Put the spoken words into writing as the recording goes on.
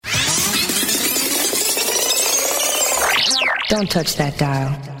Don't touch that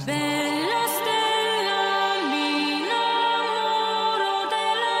dial.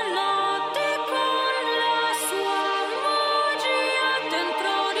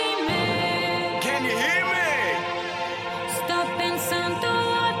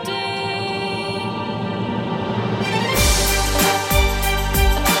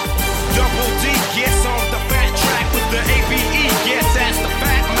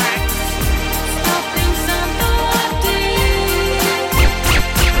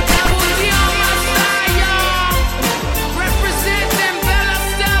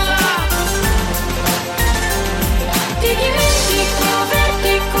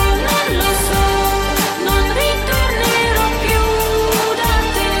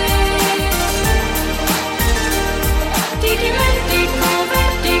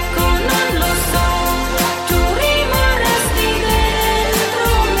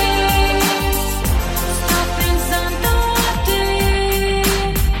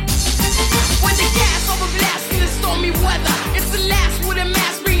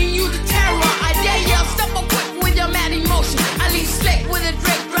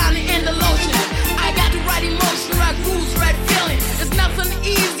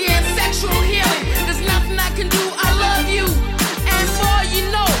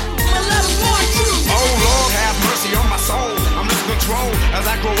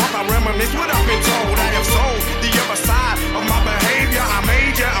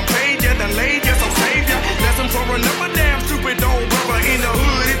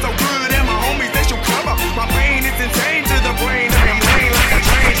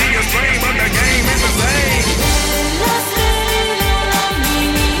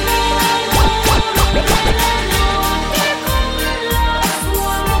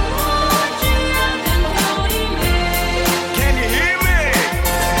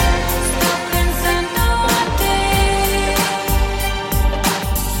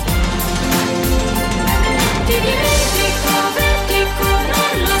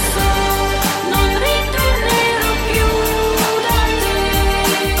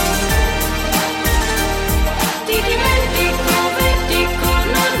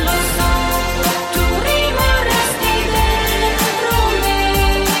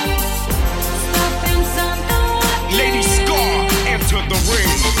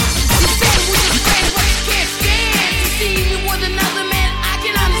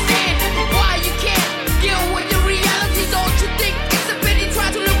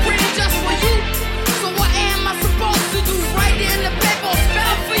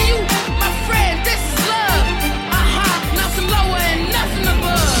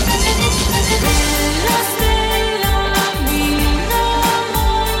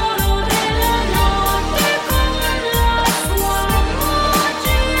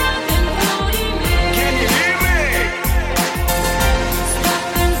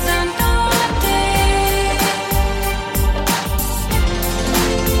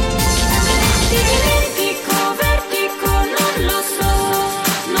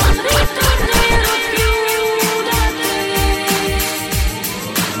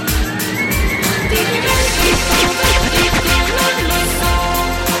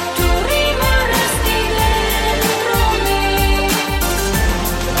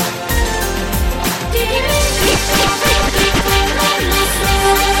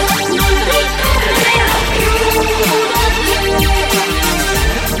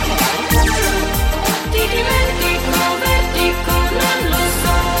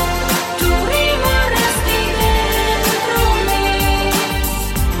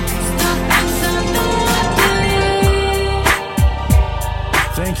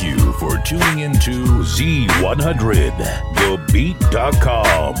 Z100,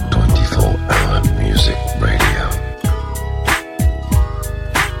 TheBeat.com. 24-hour music radio.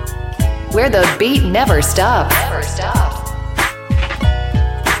 Where the beat never stops.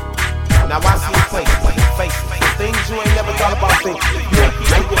 Now I see faces, things you ain't never thought about thinking.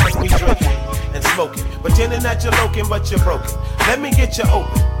 You must be drinking and smoking, pretending that you're loking, but you're broken. Let me get you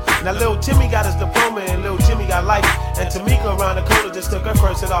open. Now Lil Timmy got his diploma and Lil Jimmy got life. And Tamika around the corner just took her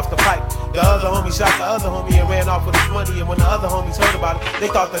first hit off the pipe. The other homie shot the other homie and ran off with his money. And when the other homies heard about it, they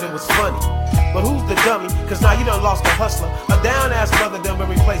thought that it was funny. But who's the dummy? Cause now you done lost a hustler. A down ass brother done been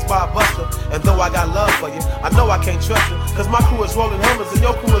replaced by a buster. And though I got love for you, I know I can't trust you. Cause my crew is rolling Hummers and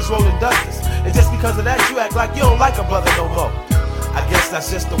your crew is rolling Dusters. And just because of that you act like you don't like a brother no more. I guess that's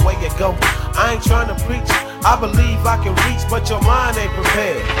just the way it go. I ain't trying to preach, I believe I can reach, but your mind ain't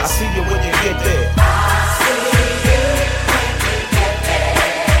prepared. I see you when you get there. I see you when you get there.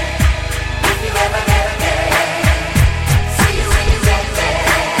 If you ever get there, see you when you get there.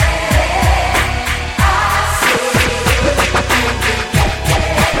 I see you.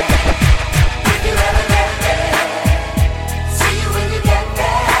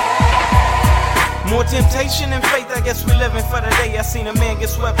 seen a man get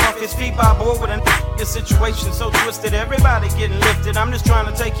swept off his feet by a boy with a situation so twisted, everybody getting lifted. I'm just trying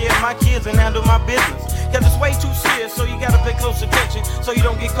to take care of my kids and handle my business. Cause it's way too serious, so you gotta pay close attention, so you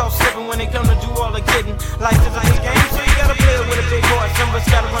don't get caught slipping when they come to do all the getting. Life is like a game, so you gotta play it with a big heart. Some of us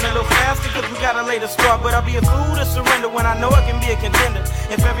gotta run a little faster, cause we gotta lay the start. But I'll be a fool to surrender when I know I can be a contender.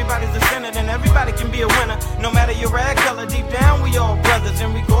 If everybody's a sinner, then everybody can be a winner. No matter your rag color, deep down we all brothers.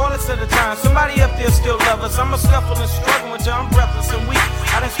 And regardless of the time, somebody up there still love us. I'm a scuffle and struggling until I'm breathless and weak.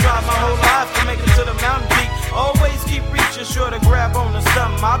 I done strive my whole life to make it to the mountain peak. Always keep reaching, sure to grab on to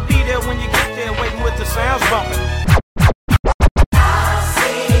something. I'll be there when you get there, waiting with the sounds bumping. I'll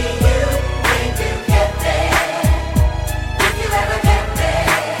see you when you get there. If you ever get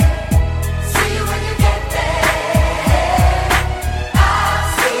there, see you when you get there. I'll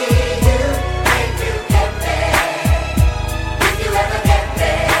see you when you get there. If you ever get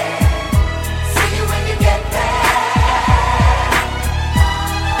there, see you when you get there.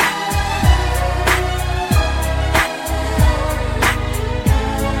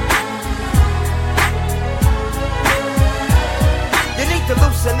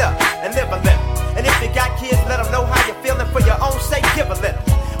 Loosen up and live a little. And if you got kids, let them know how you're feeling. For your own sake, give a little.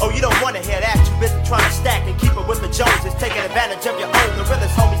 Oh, you don't want to hear that. You busy trying to stack and keep it with the Joneses, taking advantage of your own, the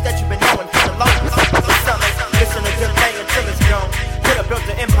realest homies that you've been knowing for the longest. Listen to good thing until it's gone. Could have built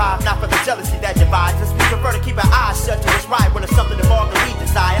an empire, not for the jealousy that divides us. We prefer to keep our eyes shut to what's right when it's something more than we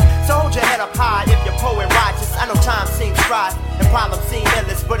desire. So hold your head up high if you're poor and righteous. I know time seems strife and problems seem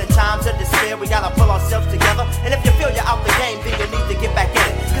endless, but in times of despair we gotta pull ourselves together. And if you feel you're out the game, then you need to get back in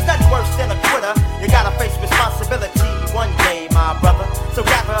it. Cause nothing worse than a quitter. You gotta face responsibility one day, my brother. So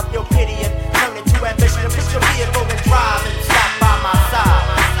gather up your pity and turn it to ambition. And put your vehicle and drive and stop by my side.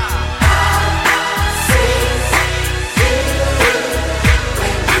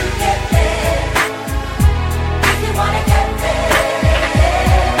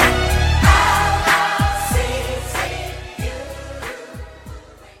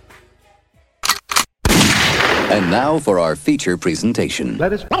 And now for our feature presentation.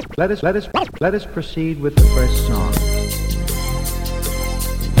 Let us proceed with the first song.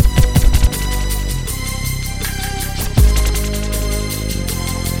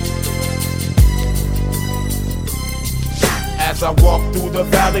 As I walk through the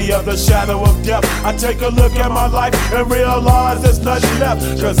valley of the shadow of death, I take a look at my life and realize there's nothing left.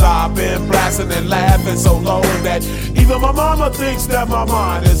 Cause I've been blasting and laughing so long that even my mama thinks that my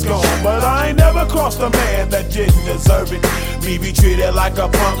mind is gone. But I ain't never crossed a man that didn't deserve it. Me be treated like a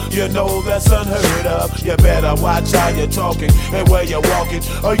punk, you know that's unheard of. You better watch how you're talking and where you're walking,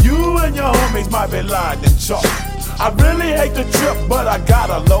 or you and your homies might be lying in chalk. I really hate the trip, but I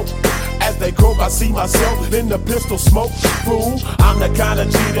gotta low. As they croak, I see myself in the pistol smoke. Fool, I'm the kind of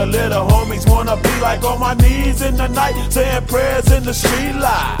G the little homies wanna be like, on my knees in the night, saying prayers in the street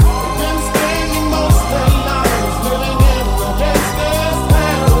light. Been spending most of their lives living in the gangsta's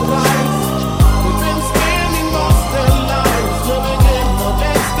paradise. We've been spending most of their lives living in the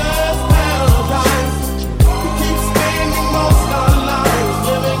gangsta's paradise. We keep spending most of our lives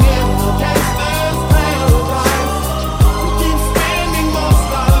living in the gangsta's paradise. We keep spending most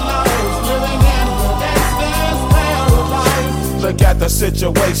of our lives living in the gangsta's paradise. Look at the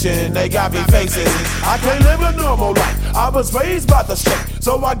situation they got me facing. I can't live a normal life. I was raised by the state,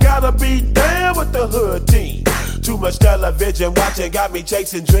 so I gotta be down with the hood team. Too much television watching got me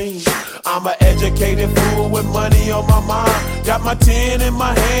chasing dreams. I'm an educated fool with money on my mind. Got my 10 in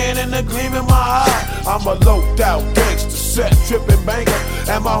my hand and a gleam in my eye. I'm a loped out gangster, set tripping banker,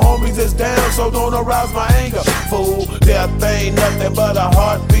 and my homies is down, so don't arouse my anger. Fool, death ain't nothing but a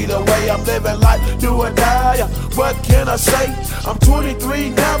heartbeat away. I'm living life, do or die. What can I say? I'm 23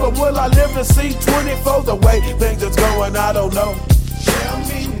 now, but will I live to see 24? The way things is going, I don't know. Tell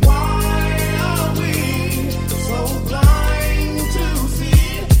me why are we so blind to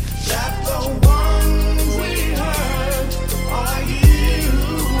see that the ones we hurt are you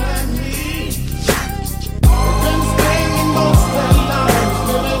and me? We've been spending most of our lives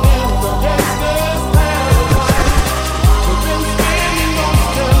living in the gangsta's paradise. We've been spending most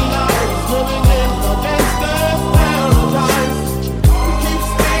of our lives living in the gangsta's paradise. We keep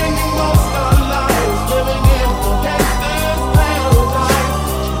spending most of our lives living in the gangsta's paradise.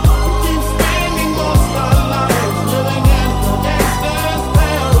 We keep spending most of our lives living in the gangsta's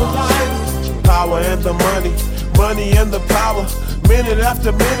paradise. Power and the money, money and the power. Minute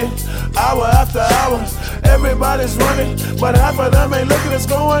after minute, hour after hour, everybody's running, but half of them ain't looking what's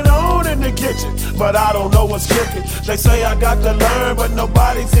going on in the kitchen. but I don't know what's cooking. They say I got to learn, but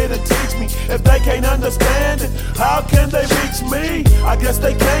nobody's here to teach me. If they can't understand it, how can they reach me? I guess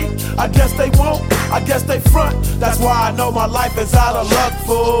they can't, I guess they won't, I guess they front. That's why I know my life is out of luck,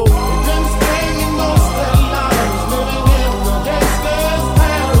 fool. We've been spending most of their lives living in the gangsta's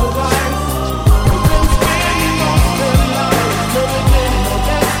paradise. We've been spending most of their lives living in the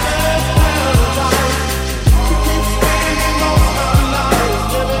gangsta's paradise. We keep spending most of our lives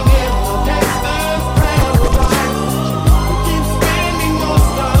living in the gangsta's paradise. We keep spending most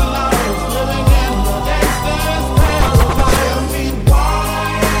of our lives living in the gangsta's paradise. Tell me why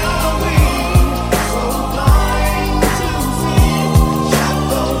are we so blind to see that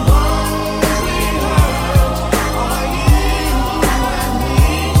the ones we hurt are you and me?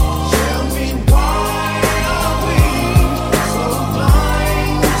 Tell me why are we so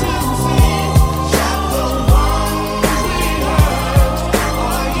blind to see that the ones we hurt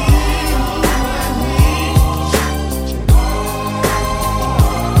are you and me?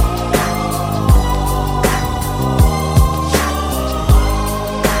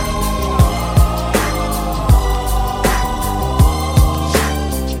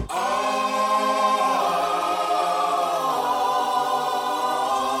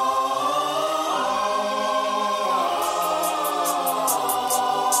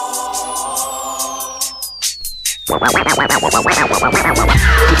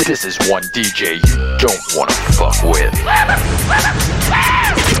 This is one DJ you don't wanna fuck with.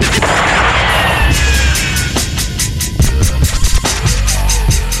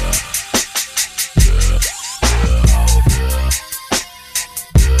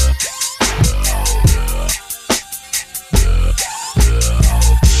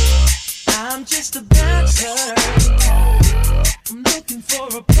 I'm just a dancer. I'm looking for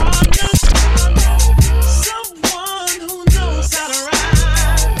a partner. Someone who knows how to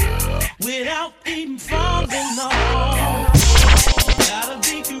ride without even falling off. Gotta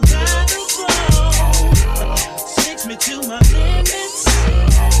be compatible. Takes me to my limits.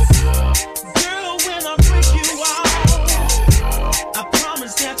 Girl, when I break you off, I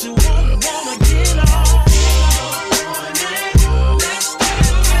promise that you won't wanna get off. Let's do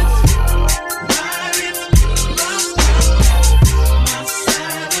it. Ride it. My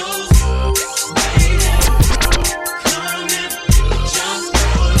saddle's waiting. Come and jump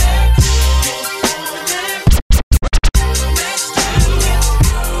on it. Let's do it.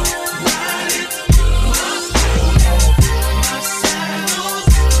 Ride it. My saddle's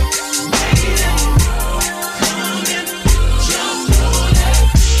waiting. Come and jump on it.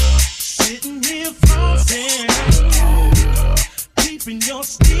 Sitting here frozen, keeping your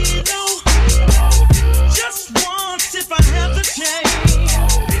stilo. Just once, if I have the chance,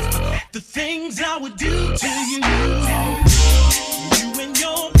 the things I would do to you. You and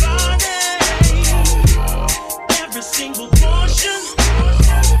your body, every single portion,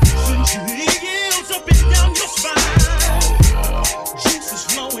 sensuals up and down your spine, juices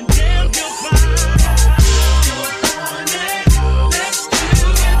flowing down your spine. Let's do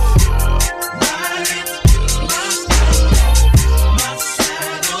it. Ride it. My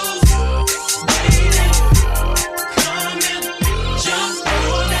saddle's waiting. Come and jump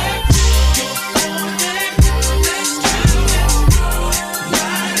on it. Let's do it.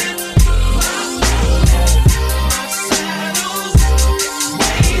 Ride it. My saddle's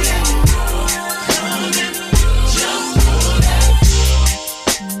waiting. Come and jump on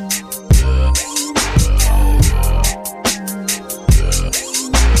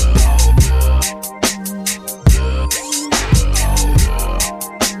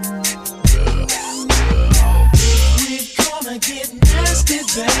We're gonna get nasty,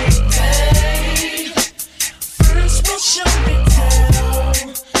 baby. First we'll show me down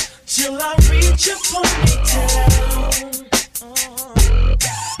till I reach your ponytail.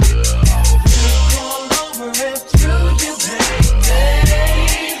 Look all over and through you, baby,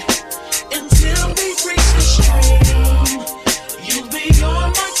 until we reach the stream. You'll be on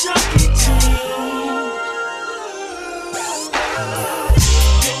my jockey team.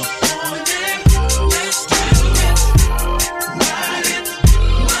 Let's do it. Ride it.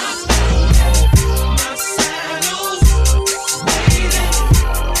 My saddle's waiting.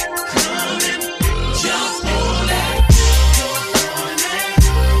 Come and jump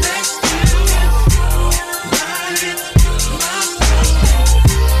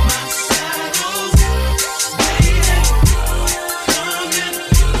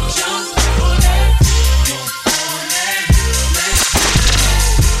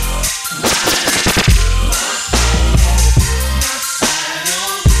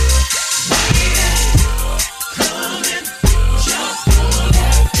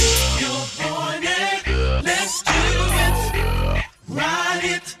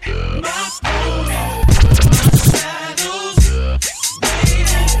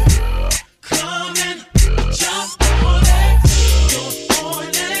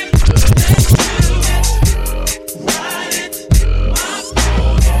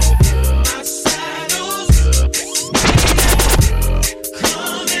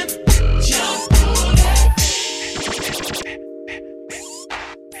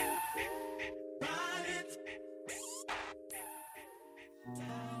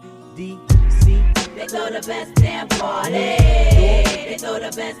DC. They throw the best damn party. They throw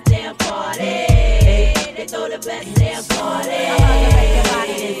the best damn party. They throw the best damn party. I'm on the make your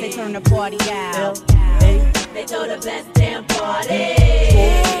audience, they turn the party out. They throw the best damn party.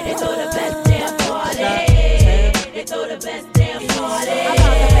 They throw the best damn party. They throw the best damn party. I'm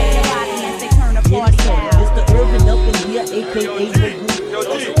on the make your audience, they turn the party out. It's the urban up in here, aka Yo,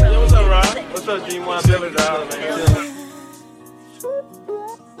 G, what's up, Rob? What's up, Ginuwine? $7, man.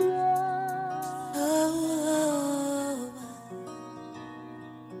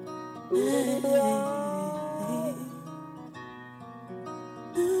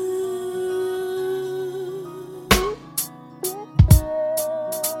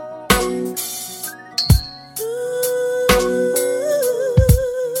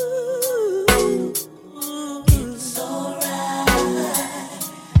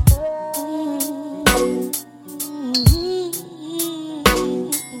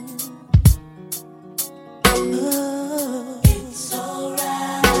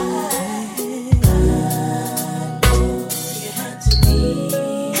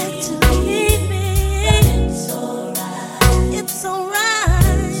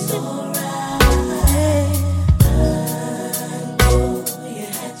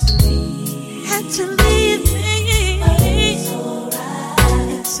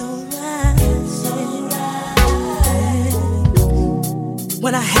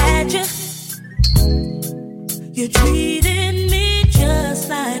 When I had you, you treated me just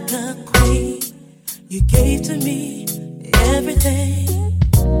like a queen. You gave to me everything.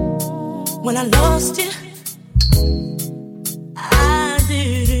 When I lost you, I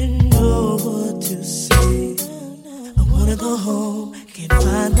didn't know what to say. I wanna go home, can't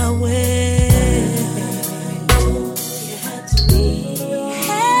find my way. You had to leave.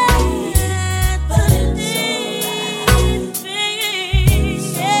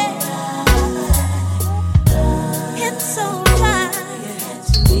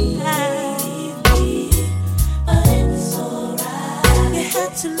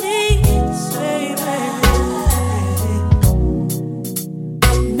 To leave, baby.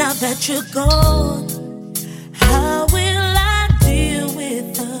 Now that you're gone, how will I deal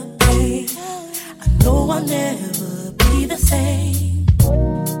with the pain? I know I'll never be the same.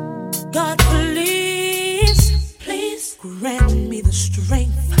 God, please, please grant me the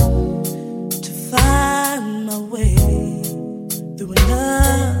strength to find my way through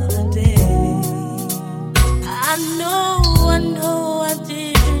another day. I know I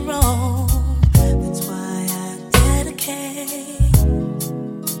did you wrong. That's why I dedicate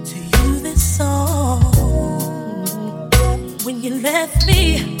to you this song. When you left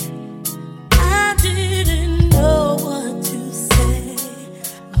me, I didn't know what to say.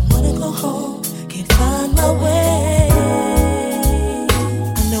 I wanna go home, can't find my way.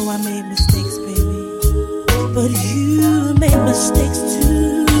 I know I made mistakes, baby, but you made mistakes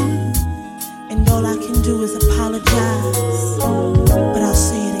too. And all I can do is apologize, but I'll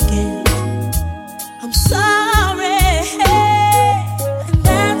say it again. I'm sorry, and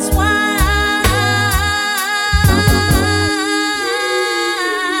that's why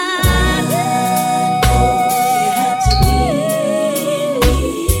you had to leave me,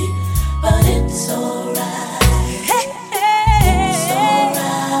 but it's alright. It's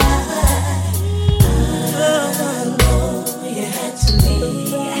alright. You had to leave.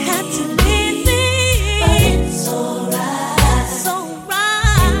 You had to leave. It's alright. It's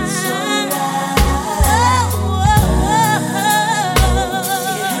alright. It's alright. Oh,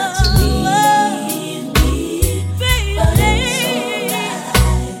 you had to leave me, baby. But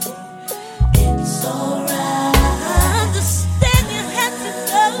it's alright. I understand you had to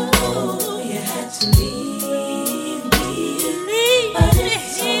go. You had to leave me, but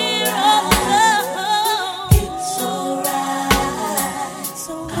it's alright. It's alright. It's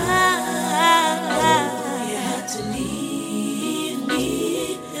alright. You had to leave me.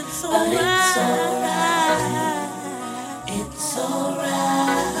 It's alright. It's alright.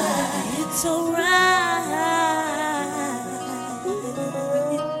 It's alright.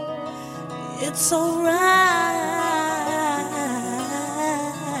 It's alright.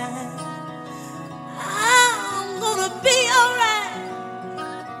 I'm gonna be alright,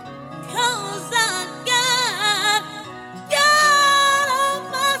 'cause I got God on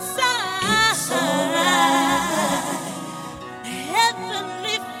my side. It's alright.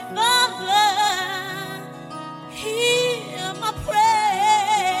 Heavenly Father, hear my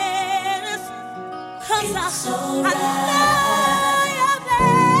prayers, 'cause I know you're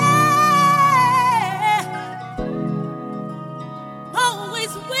there,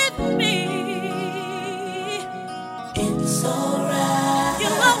 always with me. It's alright.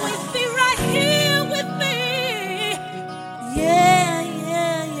 You'll always be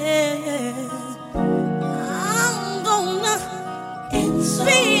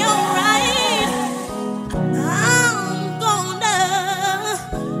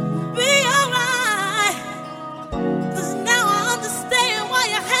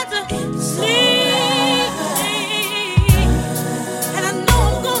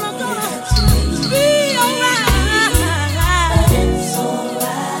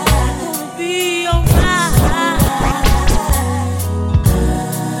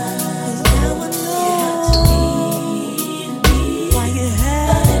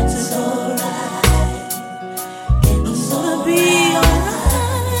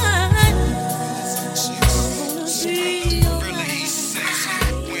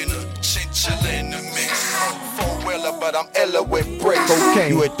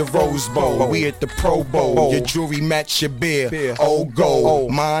You at the Rose Bowl, we at the Pro Bowl. Your jewelry match your beer, old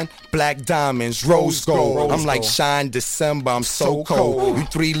gold. Mine, black diamonds, rose gold. I'm like Shine December, I'm so cold. You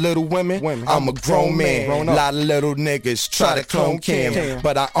three little women, I'm a grown man. Lot of little niggas try to clone Cam,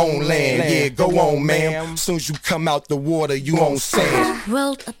 but I own land. Yeah, go on, ma'am. Soon as you come out the water, you own sand.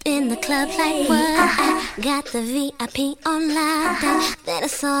 Rolled up in the club like what? I got the VIP on lockdown. Then I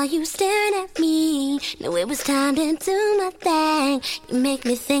saw you staring at me. Knew it was time to do my thing. You make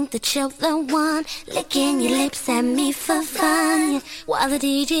me think that you're the one, licking your lips at me for fun, yeah. While the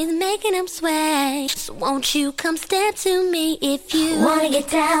DJ's making them sway. So won't you come step to me if you wanna get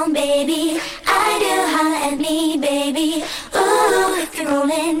down, baby? I do, holla at me, baby. Ooh, if you're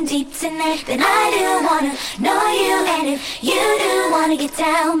rolling deep tonight, then I do wanna know you. And if you do wanna get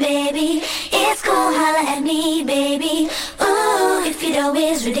down, baby, it's cool, holla at me, baby. Ooh, if your dough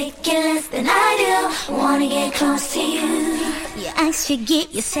is ridiculous, then I do wanna get close to you. Your eyes should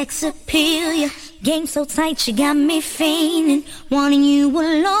get your sex appeal. Your game so tight, you got me fainting, wanting you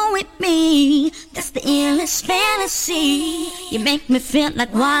alone with me. That's the illest fantasy. You make me feel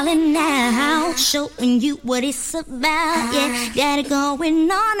like wildin' out, showing you what it's about. Yeah, got it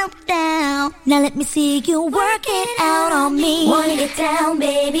going on up down. Now let me see you work it out on me. Wanna get down,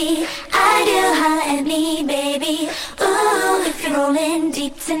 baby? I do, holla at me, baby. Ooh, if you're rolling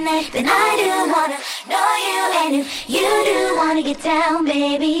deep tonight, then I do wanna know you. And if you do wanna get down,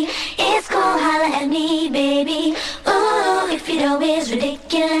 baby, it's cool, holla at me, baby. Ooh, if your dough is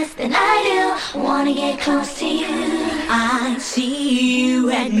ridiculous, then I do wanna get close to you. I see you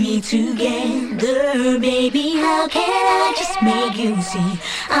and me together, baby. How can I just make you see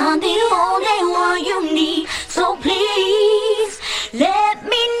I'm the only one you need? So please let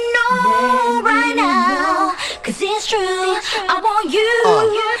me know right now, 'cause it's true, I want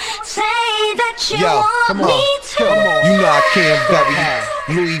you. Say that you want me to. You know I can't bury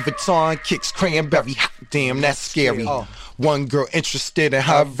Louis Vuitton kicks cranberry. Damn, that's scary. One girl interested in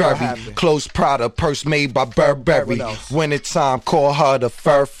her very close Prada purse made by Burberry. Wintertime, call her the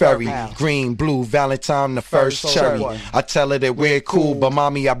fur fairy. Green, blue, Valentine, the first cherry. I tell her that we're cool, but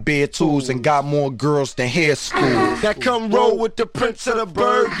mommy, I bear tools and got more girls than hair school. That come roll with the prince of the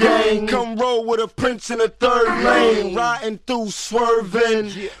bird gang. Come roll with a prince in the third lane. Riding through,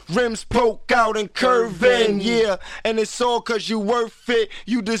 swerving. Rims poke out and curving. Yeah, and it's all 'cause you worth it.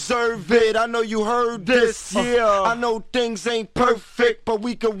 You deserve it. I know you heard this. Yeah, I know things ain't perfect, but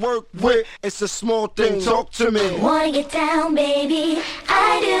we can work with. It's a small thing, talk to me. Wanna get down, baby?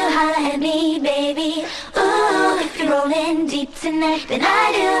 I do, holla at me, baby. Ooh, if you're rolling deep tonight, then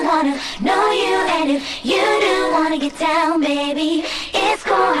I do wanna know you. And if you do wanna get down, baby, it's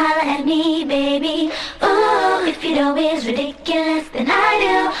cool, holla at me, baby. Ooh, if your dough is ridiculous, then I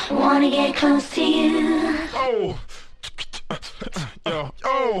do wanna get close to you. Oh,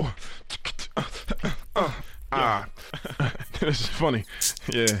 yo, This is funny.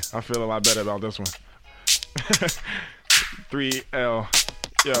 Yeah, I feel a lot better about this one. 3L.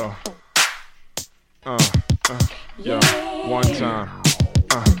 Yo. Yo. One time.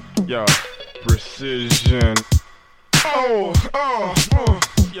 Yo. Precision.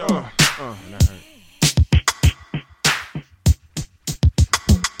 Yo. That hurt.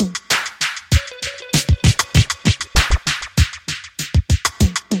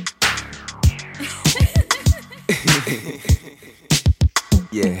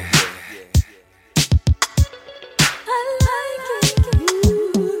 Yeah.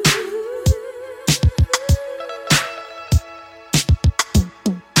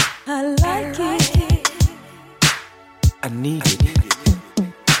 I like it. I need it.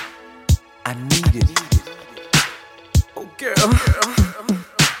 I need it. Oh, girl.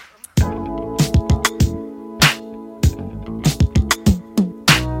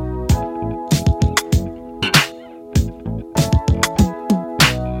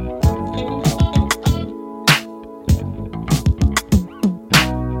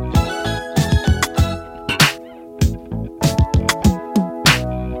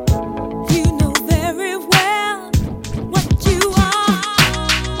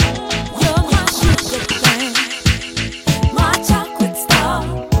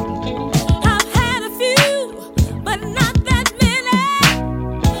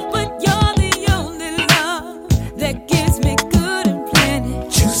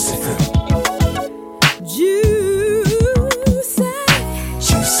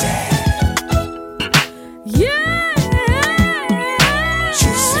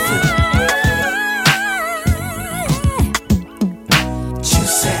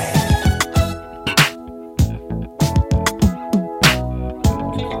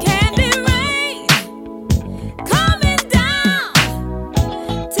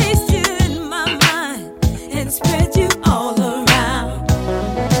 spread you all around.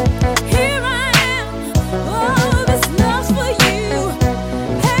 Here I am, oh, this love's for you.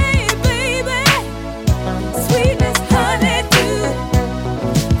 Hey, baby, sweet as honeydew.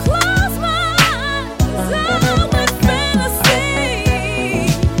 Close my eyes, I'm with fantasy,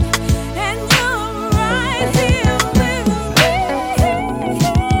 and you're right here with me.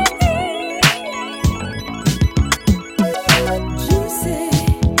 Juicy.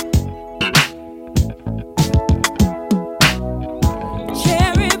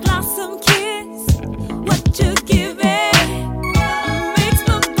 Cherry blossom kiss, what you giving makes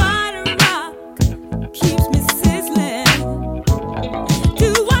my body rock, keeps me sizzling.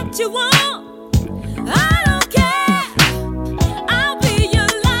 Do what you want, I don't care. I'll be your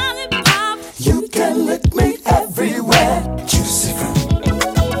lollipop. You can lick me everywhere. Juicy fruit,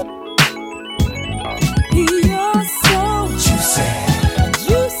 You're so juicy,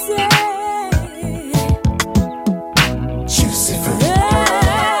 juicy. juicy fruit,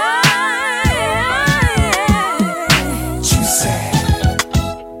 juicy.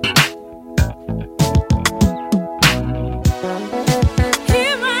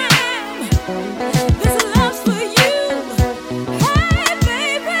 Here I am, this love's for you. Hey,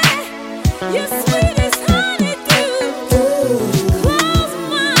 baby, you're sweet as honeydew. Close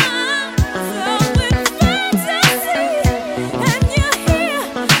my eyes, I'm with fantasy, and you're here,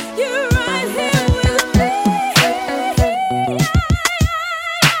 you're right here with me.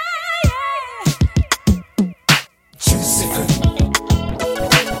 Juicy fruit,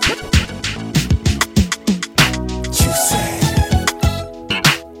 juicy.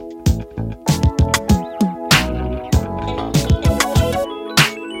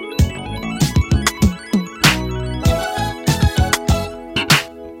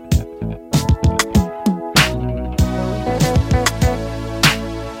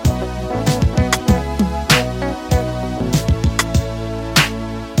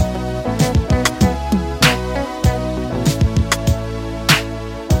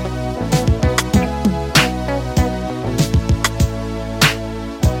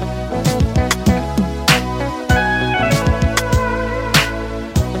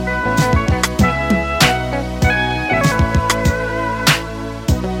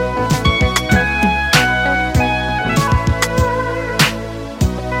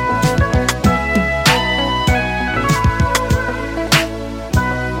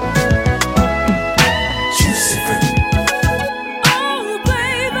 Juicy fruit, Oh,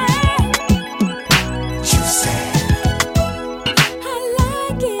 baby, juicy, I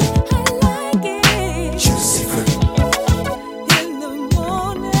like it, juicy fruit, in the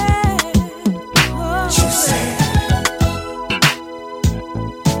morning. Oh, juicy,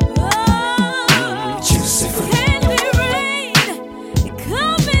 oh, juicy fruit, candy rain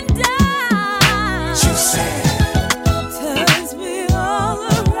coming down, juicy, turns me all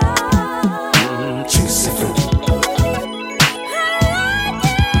around. juicy fruit,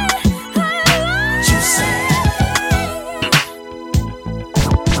 juicy.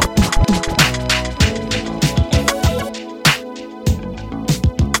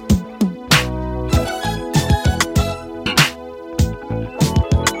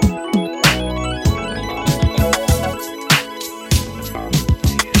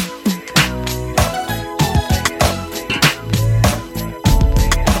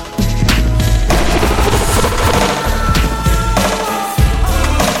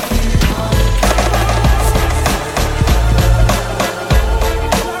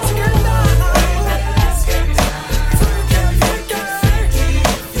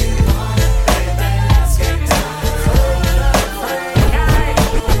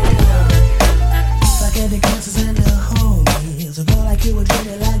 Fuck at the gangsters and the homies. A girl like you would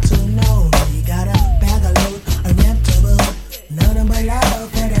really like to know me. Got a bag of loot, a rentable, nothing but love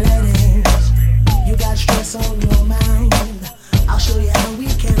for the ladies. You got stress on your mind. I'll show you how we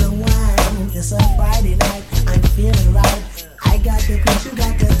can unwind. It's a Friday night, I'm feeling right. I got the place, you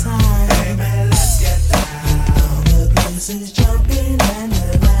got the time. Baby, let's get down. All the places jumping and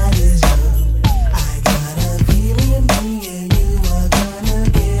the night is young. I got a feeling me and you are gonna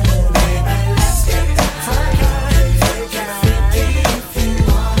get it. Baby, let's get down. If you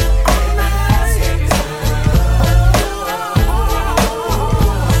wanna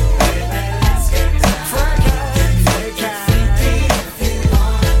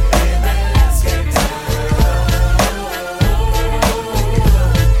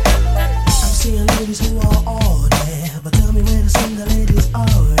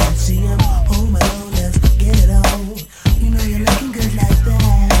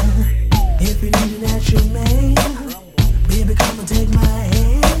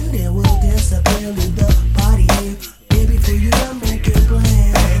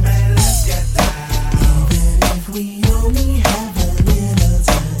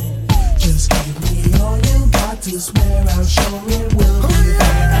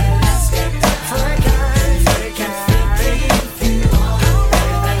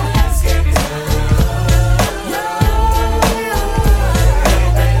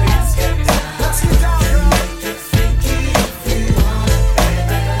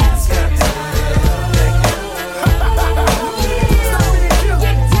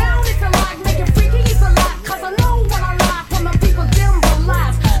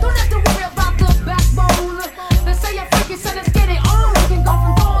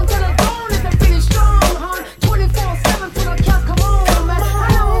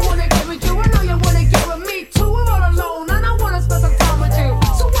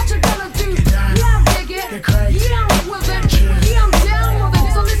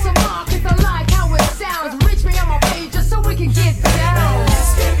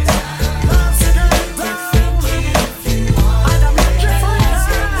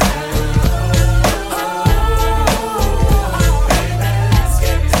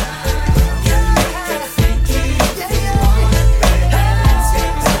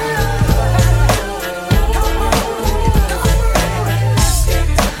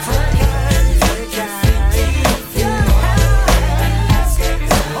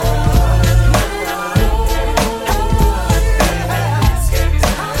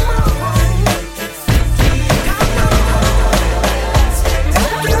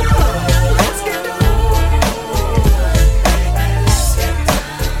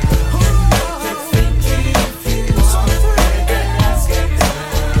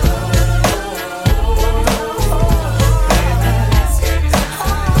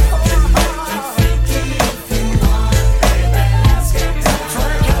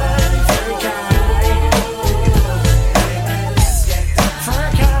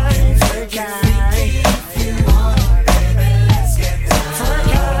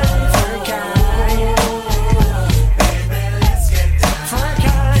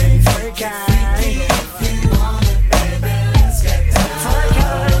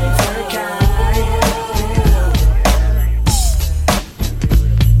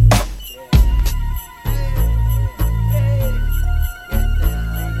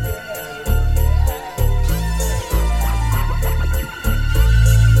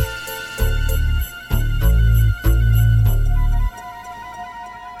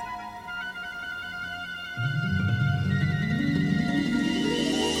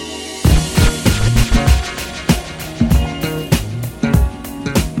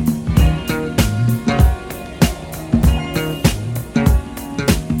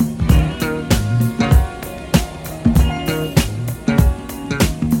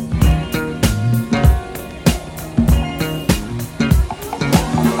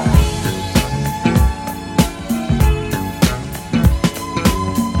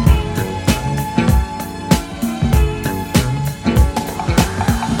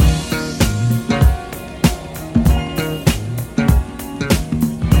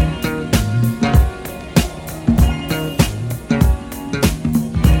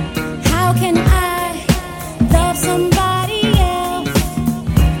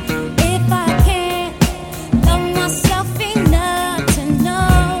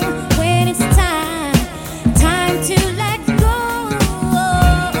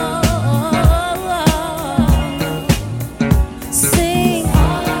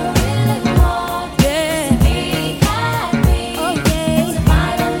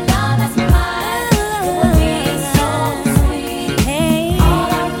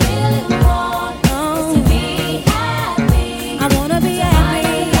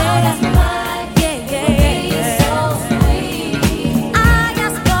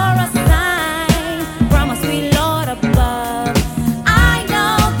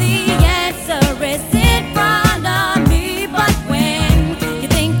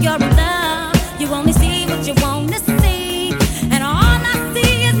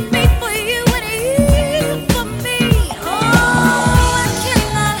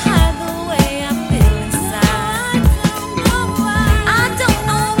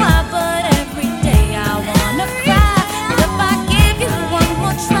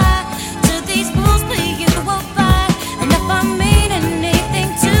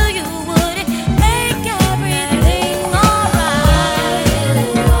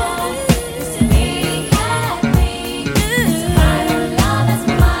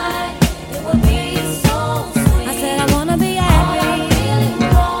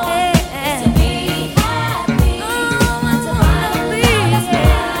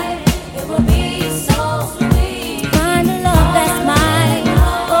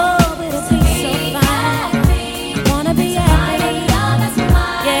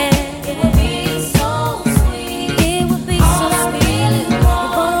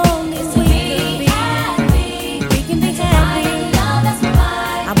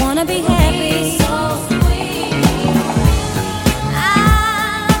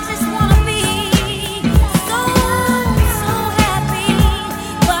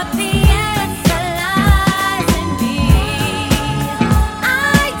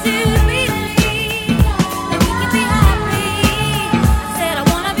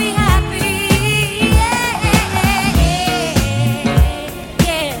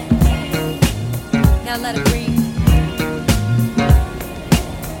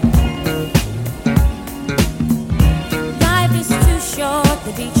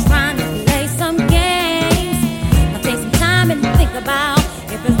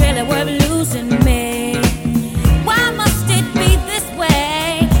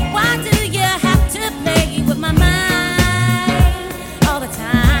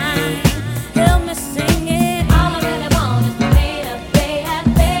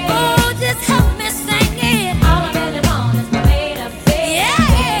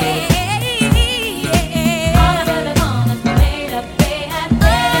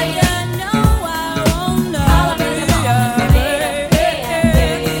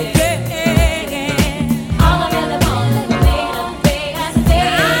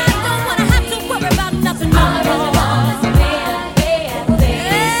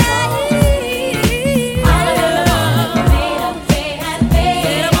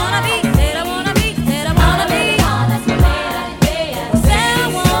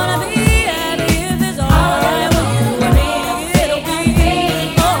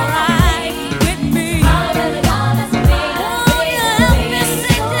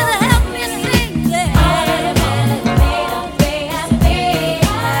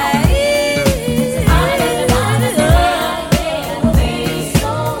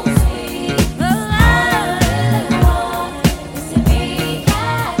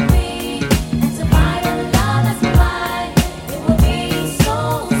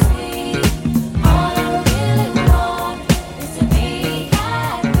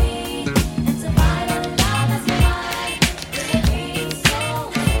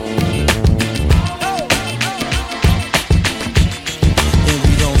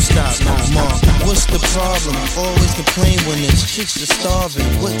problem. Always complain when there's chicks just starving.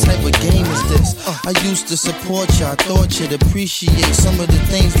 What type of game is this? I used to support ya. I thought you'd appreciate some of the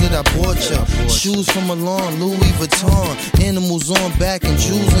things that I bought ya. Shoes from Milan, Louis Vuitton, animals on back and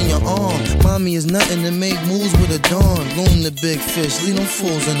jewels in your arm. Mommy is nothing to make moves with a dawn. Loon the big fish, leave them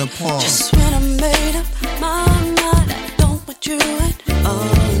fools in the pond. Just when I made up my mind, I don't want you at all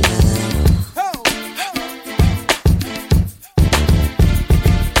now.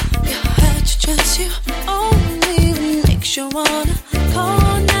 You had your chance, you only makes you wanna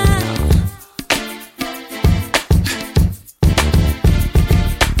call now.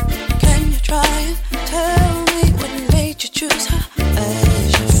 Can you try and tell me what made you choose her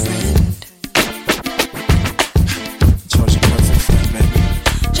as your friend?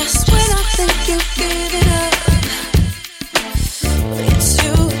 Just when I think you give it up, it's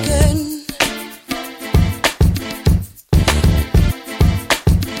you again.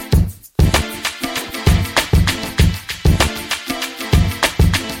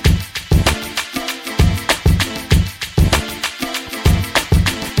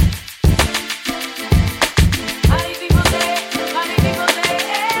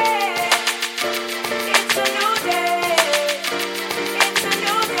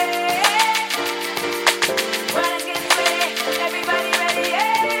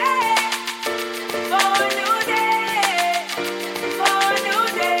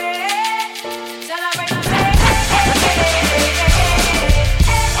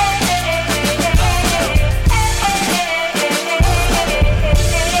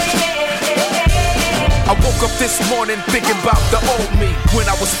 This morning thinking about the old me, when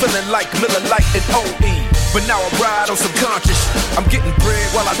I was feeling like Miller Lite and OE. But now I ride on subconscious. I'm getting bread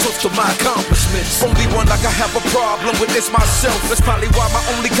while I toast to my accomplishments. Only one like I have a problem with is myself. That's probably why my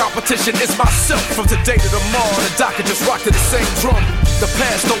only competition is myself. From today to tomorrow, the doctor just rocked to the same drum. The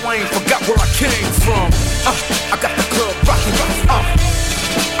past, no, I ain't forgot where I came from. I got the club rocking.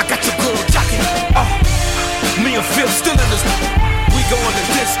 I got your girl jocking. Me and Phil still in this. We going the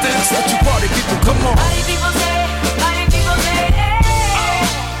distance. What you party people, come on. Party people say, hey,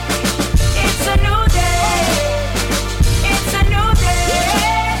 it's a new day. It's a new day.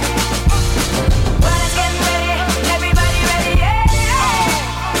 Well, it's getting ready. Everybody ready, yeah.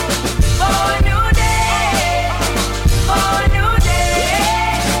 For a new day. For a new day.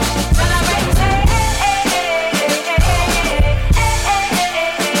 Celebrate, say,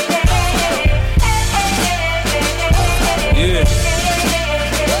 yeah.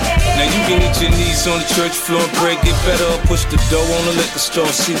 Now you can hit your knees on the church floor, break it better, or push the door on the liquor store,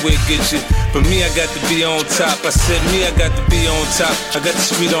 see where it gets you. But me, I got to be on top. I said me, I got to be on top. I got the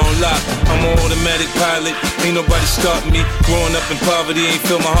street on lock. I'm an automatic pilot. Ain't nobody stopping me. Growing up in poverty, ain't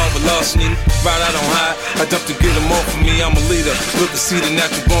fill my heart with larceny. Ride out on high, I dump to get them off of me. I'm a leader. Look to see the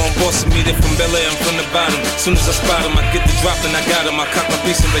natural born boss of me. They're from Bel Air, I'm from the bottom. Soon as I spot them, I get the drop and I got them. I cock my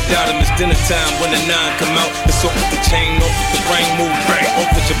piece and without them. It's dinner time when the 9 come out. It's off with the chain, off with the brain, move bang,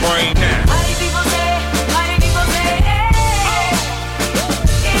 off with your brain. Party people say, hey,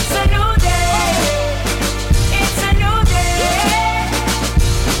 it's a new day. It's a new day.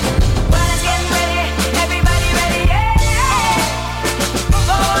 Well, it's getting ready. Everybody ready, yeah.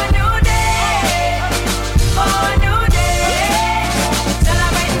 For a new day. For a new day.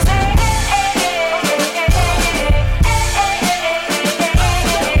 Celebrate and say,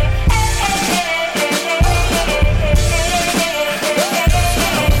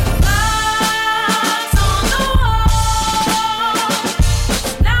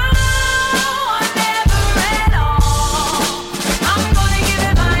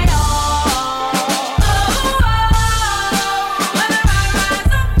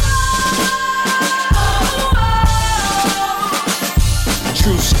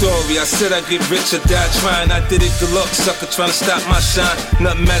 I said I'd get rich or die trying. I did it deluxe, sucker trying to stop my shine.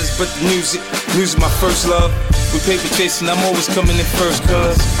 Nothing matters but the music. Music my first love. With paper chasing, I'm always coming in first,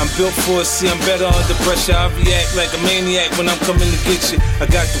 cuz I'm built for it, see I'm better under pressure. I react like a maniac when I'm coming to get you. I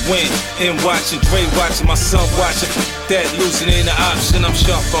got the win, and watching, Dre watching, my son watching. That losing ain't an option, I'm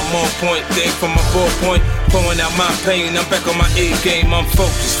sharp, I'm on point. They from my ballpoint, pouring out my pain. I'm back on my A game, I'm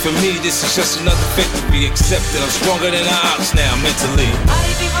focused. For me, this is just another victory. Accepted, I'm stronger than the ops now, mentally. How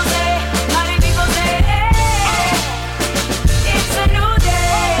do people say, hey, it's a new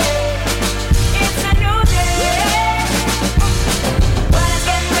day. It's a new day. Well, it's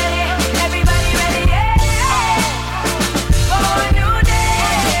getting ready. Everybody ready, yeah. For a new day.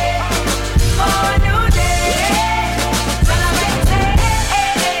 For a new day. Celebrate, say,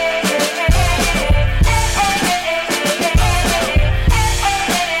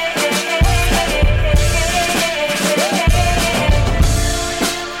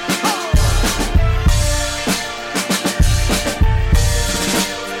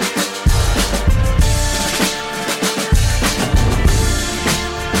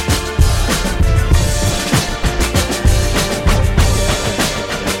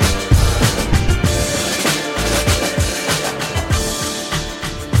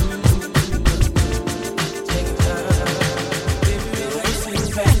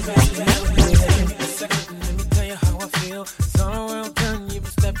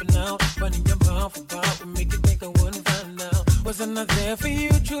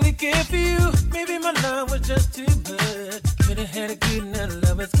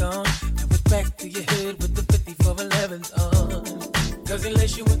 is gone. Now it's back to your head with the 5411s on. Cause he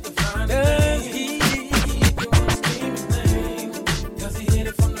lace you with the fine thing. He wanna scheme his name. Cause he hit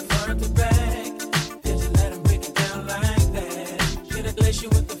it from the front to back. Did you let him break it down like that? Did it lace you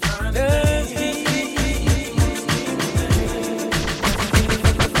with the fine thing?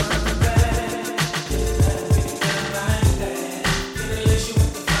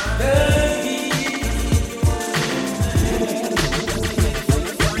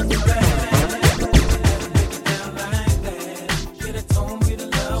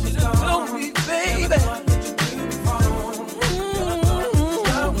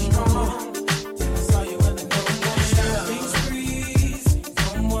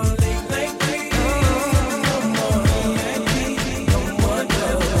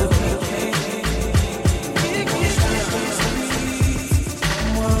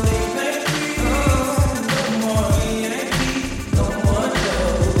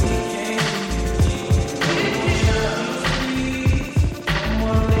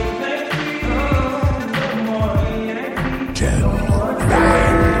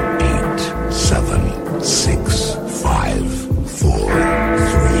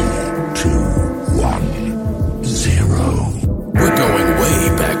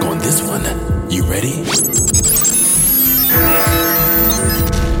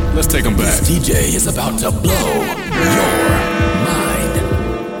 Is about to blow your mind.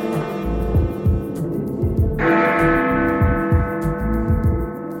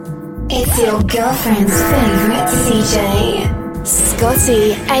 It's your girlfriend's favorite DJ,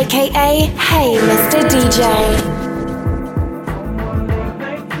 Scotty, aka Hey Mr. DJ.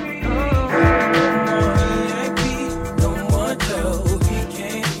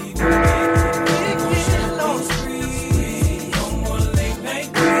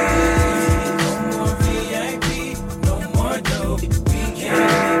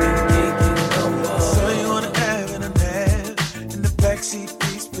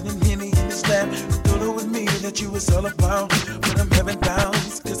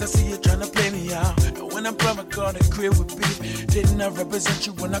 Represent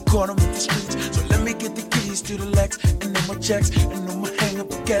you when I caught him in the streets. So let me get the keys to the Lex and then my checks. And I'ma hang up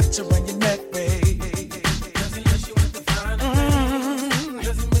the cats around your neck, babe. Does he let you with the fine thing?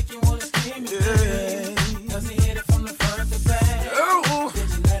 Does he make you wanna scream it? Yeah. Does he hit it from the front to back? Oh. Did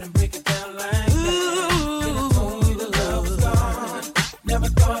you let him break it down like that? Did I told you the love was gone? Never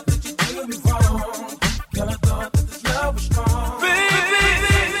thought that you'd do me wrong. Girl, I thought that this love was strong.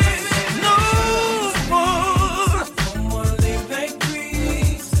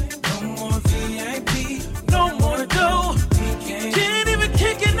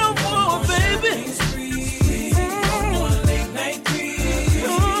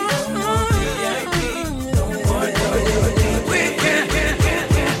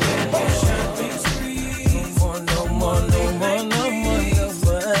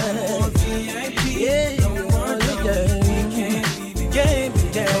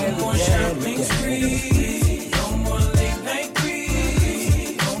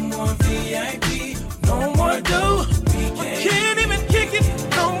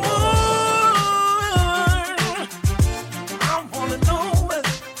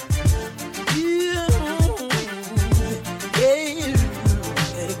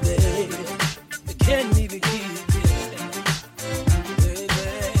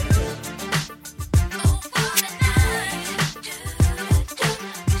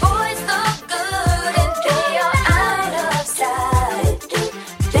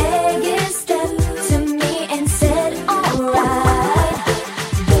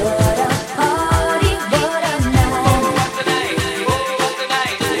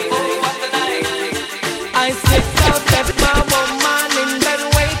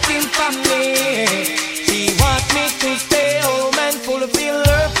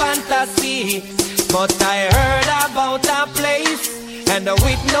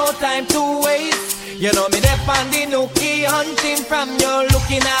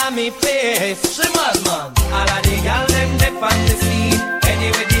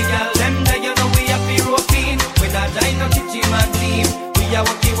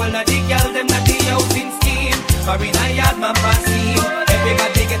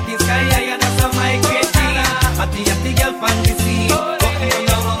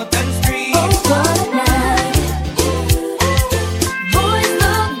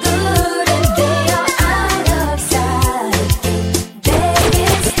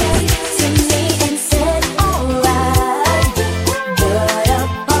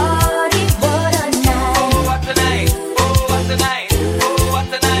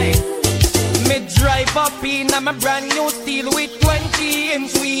 up in a brand new steel with 20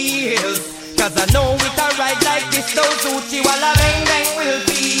 Cause I know with a ride like this, those Uchi Walla Bang Bang will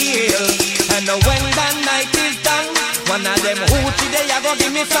feel. And when the night is done, one of them Uchi they a go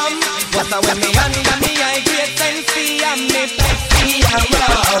give me some. But when me under me I great sense and me pepsi and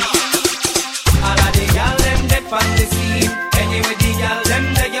rough. All of the y'all them dead on the scene. Anyway the y'all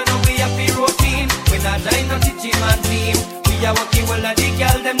them they you know we have the routine. We not dying no teaching man team. We are working well of the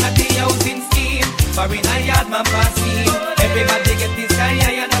y'all them not the housing scheme. For in a yard man passing. Everybody get this guy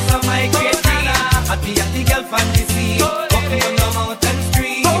and that's how my great dream. At the girl fantasy. Walking on the mountain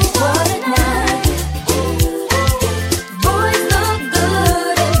street. Oh, what a night. Boys look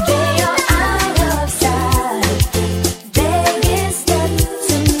good and they are out of sight. They stepped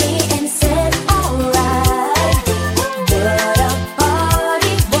to me and said, alright. What a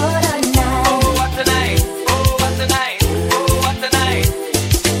party, what a night. Oh, what a night. Oh, what a night. Oh, what a night.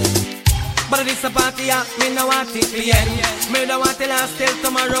 But this a party, me no want it to end. Me no want it last till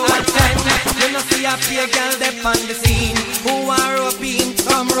tomorrow at 10. You know see a few girl dep on the scene. Who are roping,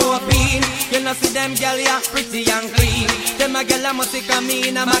 come roping. You know see them girl ya pretty and clean. Them a girl a must come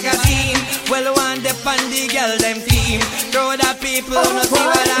in a magazine. Well one dep on the girl them team. Throw the people no see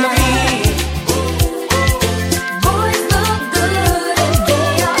what I mean. Boys look good and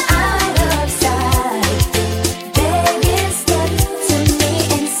they are out of sight. They stepped to me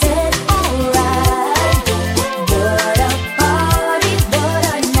and said, alright. What a party, what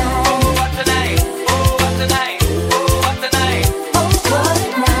a night. Oh what a night, oh what a night, oh what a night. Oh, what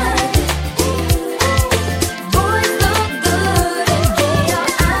a night. Boys look good and they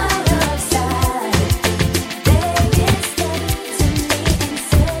are out of sight. They stepped to me and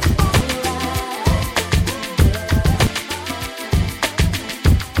said,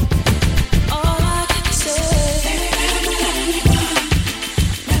 All I can say,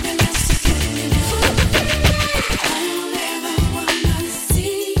 nothing else to give me now. I don't ever wanna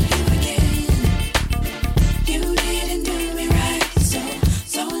see you again. You didn't do me right,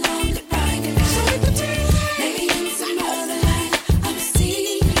 so long goodbye to now. Maybe in some other life I'll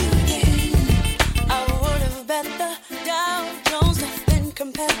see you again. I would have bet the Dow Jones nothing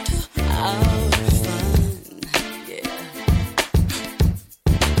compared to our fun, yeah.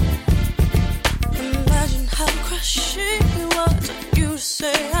 Imagine how crushing it was for you to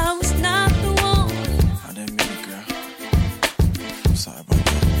say I was not the one. I didn't mean it, girl. I'm sorry about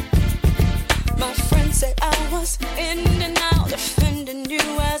that. My friends say I was in and out, defending you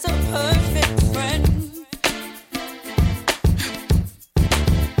as a perfect friend.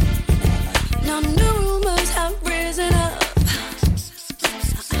 Now new rumors have risen up.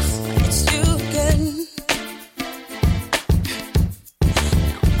 It's you again.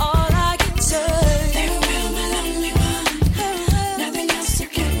 Now all I can say, farewell, my lonely one. Nothing else to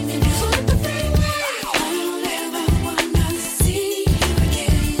get me now. I don't ever wanna see you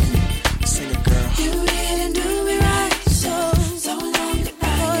again. Sing it, girl. You didn't do me right, so long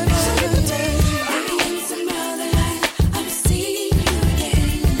goodbye. Maybe in some other life I'll see you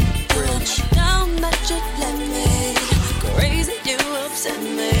again. Down that you let me, crazy you upset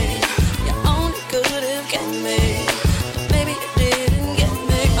me. You only could have get me, but maybe you didn't get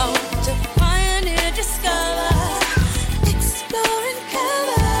me. Oh, to pioneer, discover, explore and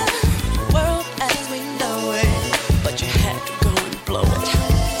cover the world as we know it. But you had to go and blow it.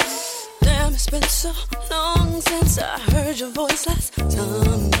 Damn, it's been so long since I heard your voice last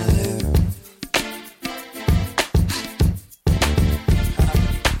summer.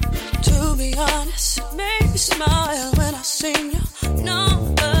 To be honest, it made me smile when I seen your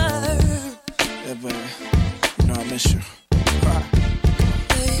number. Yeah, baby. You know I miss you.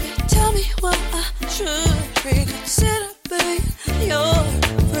 Baby, tell me what I should reconsider being your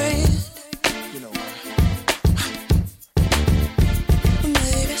friend. You know what?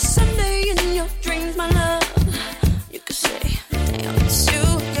 Maybe someday in your dreams, my love, you could say, damn, it's you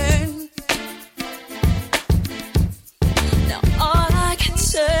again. Now all I can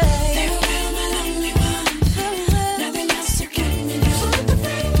say, farewell, my lonely one. Nothing else to get me now.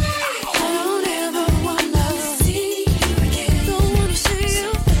 I don't ever wanna see you again. Don't wanna see you,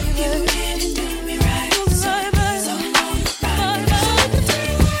 baby. You didn't do me right, so long goodbye.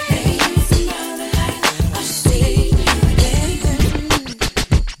 Maybe in some other life I'll see you again.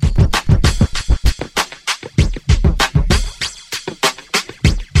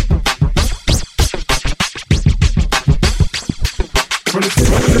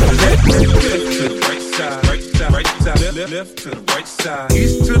 Left to the right side,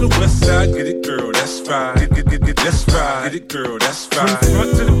 east to the west side. Get it, girl, that's fine. That's right. Get it, girl, that's fine. From the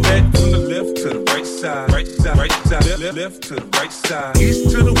front to the back, from the left to the right side, right side, left to the right side, east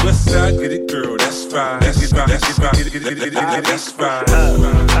to the west side. Get it, girl, that's fine. That's fine. That's fine.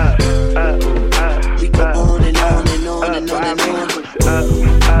 That's fine.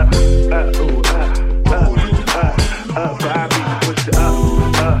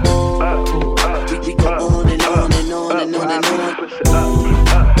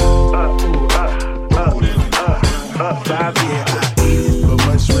 Yeah, I eat it, but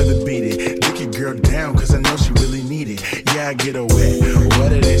much rather beat it. Lick your girl down, cause I know she really need it. Yeah, I get her wet,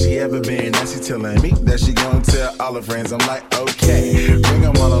 wetter than she ever been. Now she telling me that she gon' tell all her friends. I'm like, okay, bring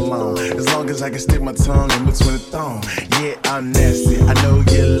them all along. As long as I can stick my tongue in between the thong. Yeah, I'm nasty, I know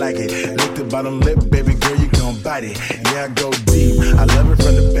you like it. Lick the bottom lip, baby girl, you gon' bite it. Yeah, I go deep, I love it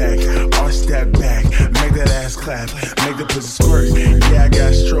from the back. Arch that back, make that ass clap, make the pussy squirt. Yeah, I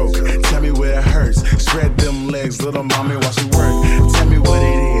got stroke, tell me where it hurts. Spread them legs, little mommy, while she work. Tell me what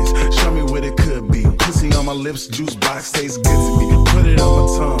it is, show me what it could be. Pussy on my lips, juice box tastes good to me. Put it on my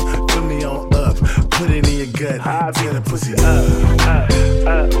tongue, put me on up. Put it in your gut, tear the pussy up.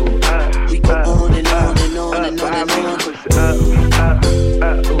 We go on and on and on and on and on. Pussy up,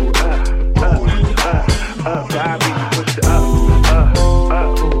 push it up.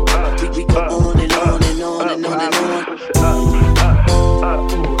 We go on and on and on and on and on.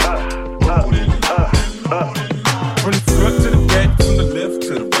 From the front to the back, from the left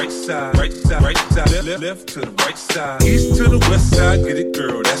to the right side, right side, right side, left to the right side, east to the west side. Get it,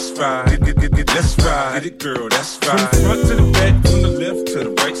 girl, that's fine. Get, let's ride. Get it, girl, that's fine. From the front to the back, from the left to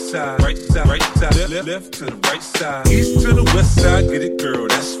the right side, right side, right side, left to the right side, east to the west side. Get it, girl,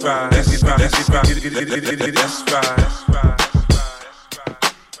 that's fine. That's fine. That's fine. Get, that's fine. That's fine.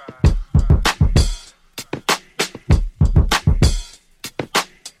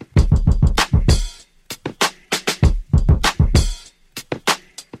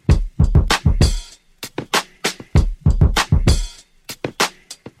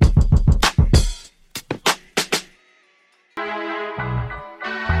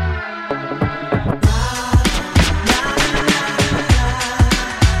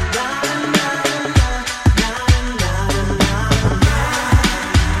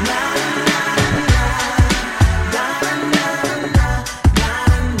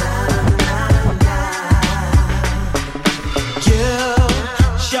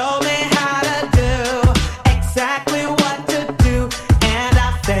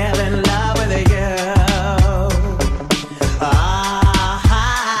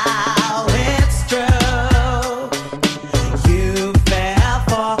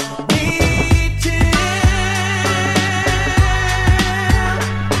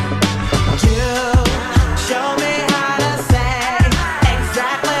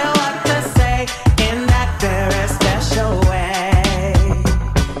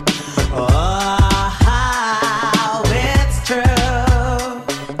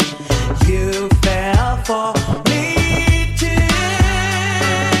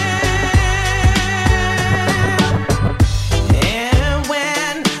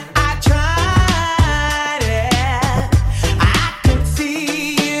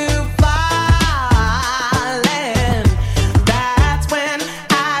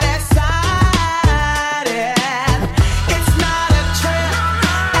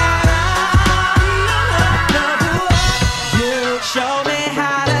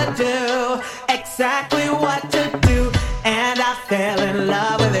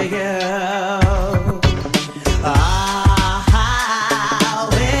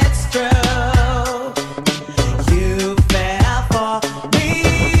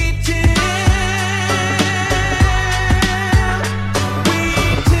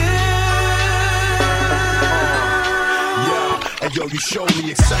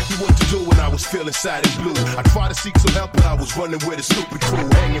 Sad and blue. I tried to seek some help, but I was running with a stupid crew,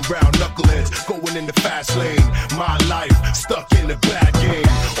 hanging round knuckleheads, going in the fast lane. My life stuck in the bad game.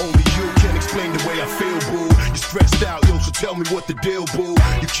 Only you can explain the way I feel, boo. You stressed out, yo, so tell me what the deal, boo.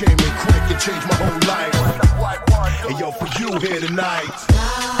 You came in quick and changed my whole life. And yo, for you here tonight.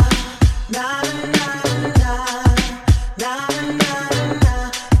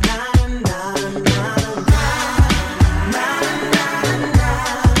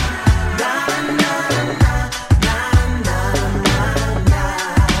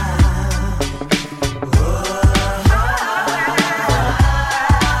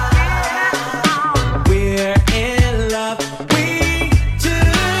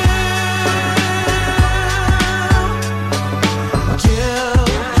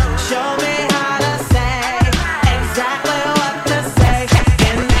 Show me how to say exactly what to say.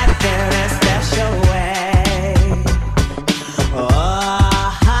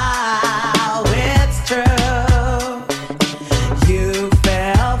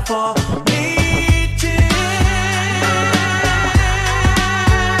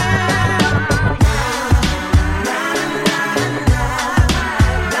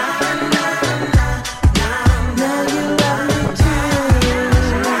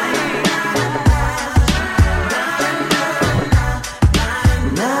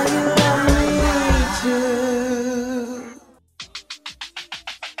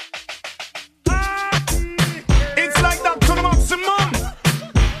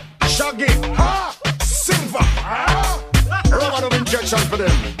 section for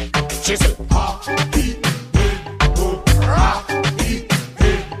them. Chisel.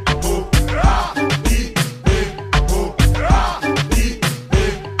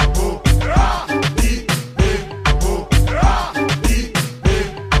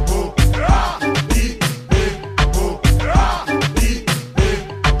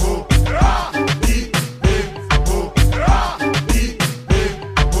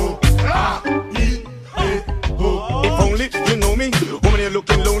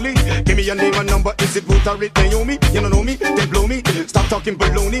 Your name and number, is it Ruth or it Naomi? You don't know me, then blow me. Stop talking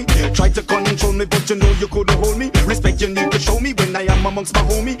baloney. Try to control me, but you know you couldn't hold me. Respect you need to show me when I am amongst my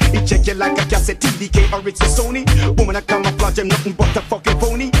homie. It check you like a cassette, TDK or it's a Sony. Woman I camouflage, I'm nothing but a fucking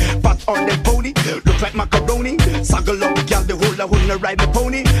phony. Fat or them pony, look like macaroni. Saggle up, girl, the whole I wanna ride the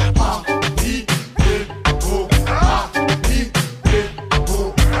pony.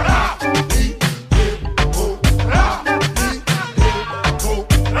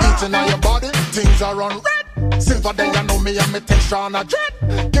 On your body, things are on red. Silver day, you know me and me texture on a dread.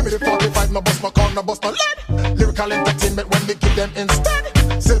 Give me the 45, no bust my corn, no bust my lead. Lyrical entertainment when we give them instead.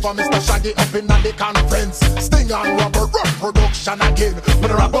 Silver Mr. Shaggy up in the conference. Sting on rubber, rough production again.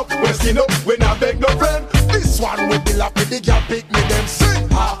 When I wrap up, when I skin up, when I beg no friend. This one will be like the girl pick me, them sing.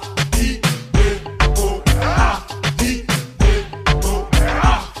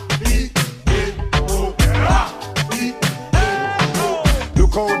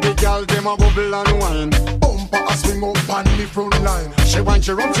 Look how the girl them a bubble and wine. Bumper a swing up on the front line. She whine,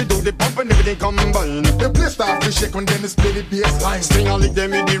 she run, she do the pump and everything combine. The place start to shake when them is play the bass line. Sting and lick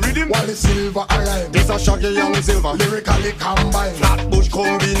them in the rhythm while the silver align. This a Shaggy and silver, lyrically combined. Flatbush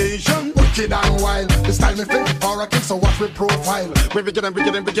combination, wicked and wild. The style me fit for a king, so watch with profile. We get them,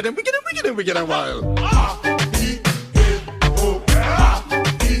 wild.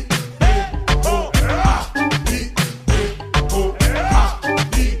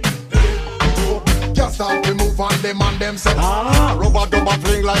 Start to move on them and them say rubber dubber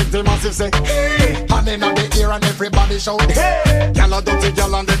fling like the massive say hey. Hand in the ear and everybody shout hey. Gyal a dirty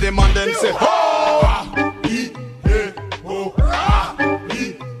gyal and the man them say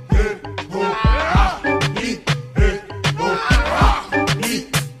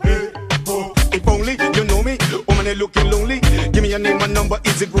if only you know me, woman you looking lonely. Give me your name and number,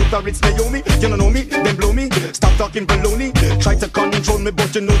 is it Ruth or it's Naomi? You don't know me, then blow me. Stop talking baloney. Try to control me,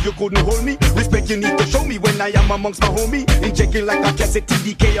 but you know you couldn't hold me. Respect you need to show me when I am amongst my homie. Injecting like a cassette,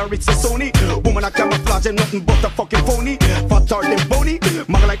 TDK or it's a Sony. Woman I camouflage and nothing but a fucking phony. Fat or them bony,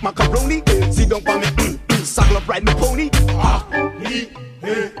 mug like macaroni. See don't for me, saddle up ride me pony.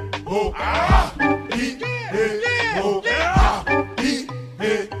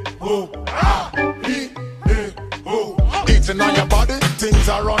 Eating on your body, things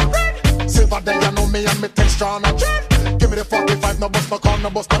are on red. Silver day, you know me and me texture on a dread. Give me the 45, no bust my corn, no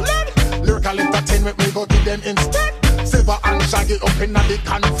bust my lead. Lyrical entertainment, we go give them instead. Silver and Shaggy up in the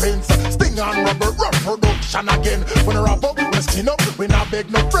conference. Sting and rubber, rough production again. When I wrap up, when I skin up, we not beg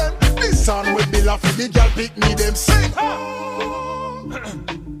no friend. This song will be laughing, the girl pick me, them sing.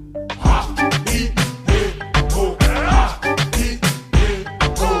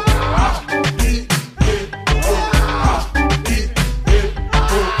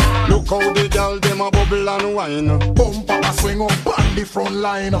 Look how the girl them a bubble and wine. Bumper a swing up on the front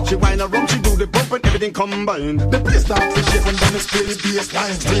line. She whine around, she do the bump and everything combined. The place starts to shake when them is play the bass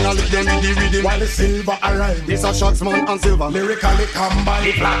line. Sting a lick them in the rhythm while the silver arrive. This a Shotsman and silver, lyrically combined.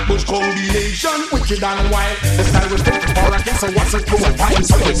 The Flatbush combination, wicked and wild. The style was fit for a guess, so what's it for a time?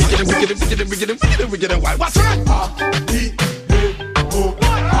 So we get it wild. What's it?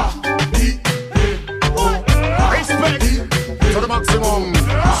 Respect to the maximum.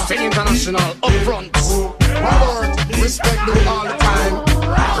 Sing international up front. Robert, respect do all the time.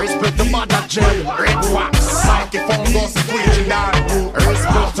 Respect the mother gel, red wax, psyche fungus, preaching down.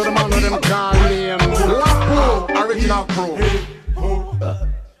 Respect to the man with them call name Lapo, original crew.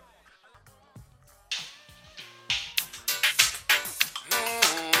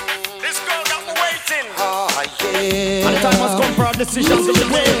 This girl got me waiting. Oh yeah. And the time has come for our decisions to be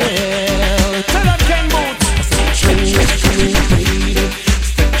made. Tell them Ken Boots. The train is coming, baby.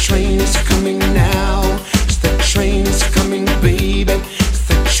 The train is coming now. The train is coming, baby.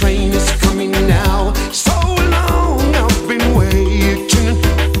 The train is coming now. So long I've been waiting,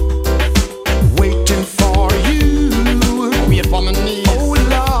 waiting for you. Wait for my knees. Oh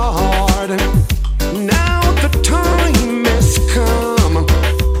Lord, now the time has come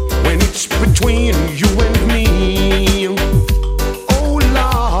when it's between you and me. Oh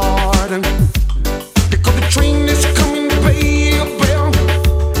Lord, because the train is coming, baby.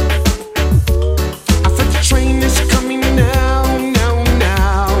 I said the train is coming now, now,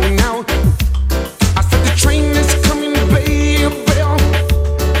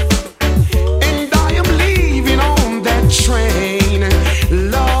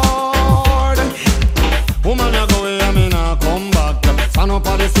 Stand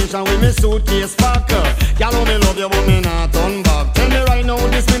up at the station with me suitcase pack. Y'all know me love you but me not turn back. Tell me right now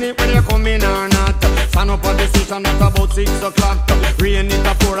this minute when you come in or not. Stand up at the station at about 6 o'clock. Rain it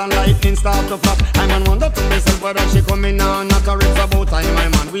a pour and lightning start to flash. I'm on wonder to myself whether she coming or not. Or it's about time my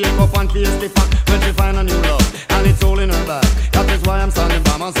man wake up and face the fact when she find a new love and it's all in her bag. That is why I'm standing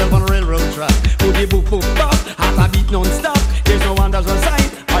by myself on railroad track. Boogie boop boop bop, heart a beat non-stop. There's no one that's on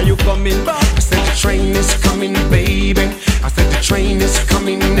sign. Are you coming back? I said the train is coming, baby. I said the train is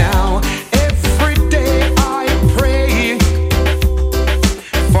coming now. Every day I pray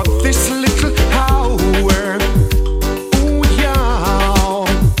for this little hour. Ooh, yeah.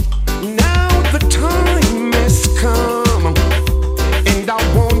 Now the time has come, and I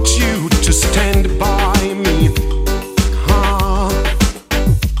want you to stand by me.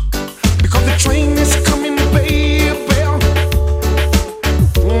 Because the train is coming, baby.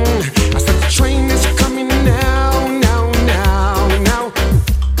 I said the train is coming now, now, now, now.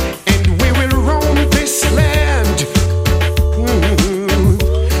 And we will roam this land.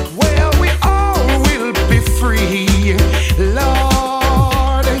 Well, we all will be free,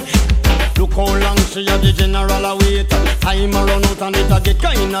 Lord. Look how long she had the general await. Time a run out and it a get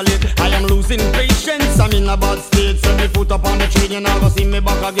kinda late. I am losing patience, I'm in a bad state. Send me foot up on the train, you never see me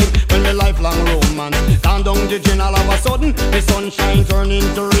back again. When me lifelong romance down down the drain, all of a sudden the sunshine turn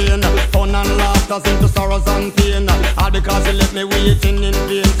into rain. Fun and laughter into sorrows and pain. All because you left me waiting in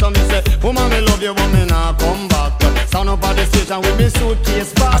vain. So me say, woman me love you but me nah come back. Stand up at the station with me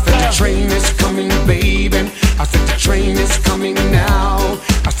suitcase back. I said the train is coming, baby. I said the train is coming now.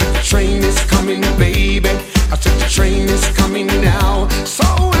 I said the train is coming, baby. I said the train is coming now. So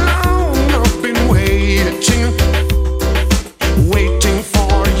long I've been waiting, waiting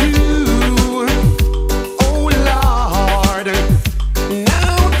for you. Oh Lord,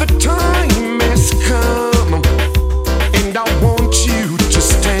 now the time has come, and I want you to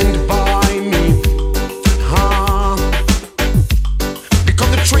stand by me.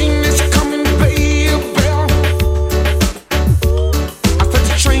 Because the train is coming, baby. I said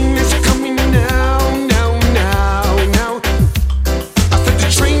the train is coming now, now, now, now. I said the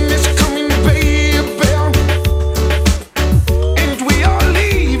train is coming, baby. And we are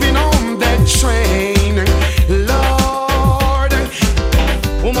leaving on that train, Lord.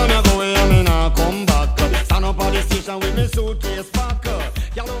 Woman me go away and me nah come back. Stand up at the station with me suitcase pack.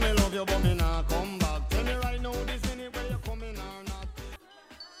 Y'all know me love you but me nah come back. Tell me right now this minute where you coming or not.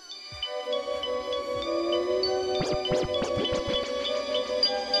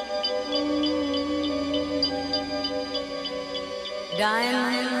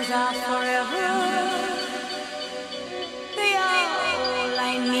 Diamonds are forever. They are all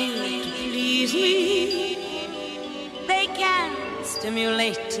I need to please me. They can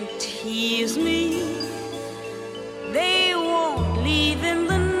stimulate and tease me. They won't leave in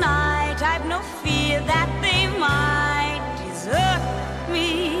the night. I've no fear that they might desert me.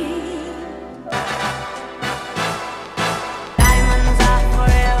 Diamonds are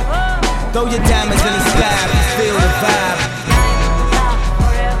forever. Throw your diamonds in the sky, feel the vibe.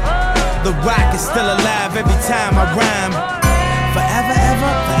 The rock is still alive every time I rhyme. Forever,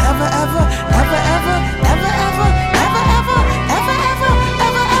 ever, forever, ever, ever, ever, ever, ever, ever, ever, ever, ever,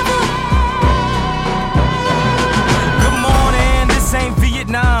 ever, ever. Good morning, this ain't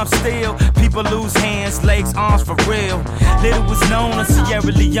Vietnam still. People lose hands, legs, arms for real. Little was known of Sierra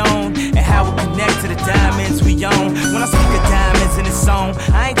Leone and how it connect to the diamonds we own. When I speak of diamonds in this song,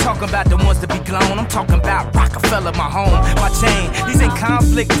 I ain't talking about the ones to be glown. I'm talking about Rockefeller, my home, my chain. These ain't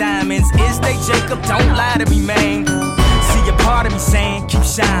conflict diamonds, is they Jacob? Don't lie to me, man. See a part of me saying, keep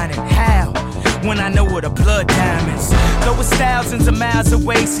shining. How? When I know what a blood diamonds. Though it's thousands of miles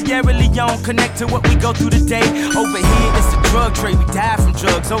away, Sierra Leone connect to what we go through today. Over here, it's the drug trade. We die from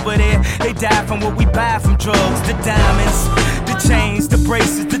drugs. Over there, they die from what we buy from drugs. The diamonds, the chains, the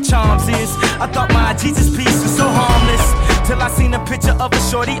bracelets, the charms is. I thought my Jesus piece was so harmless, till I seen a picture of a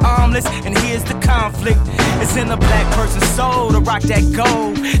shorty armless. And here's the conflict. It's in a black person's soul to rock that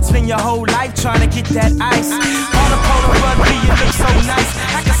gold. Spend your whole life trying to get that ice. On a polo rugby, it looks so nice.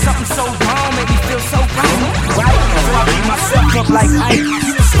 How can something so wrong make me feel so right? So I beat myself up like Ike.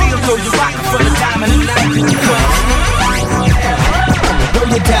 You can still throw your rocket full of diamond and night. Throw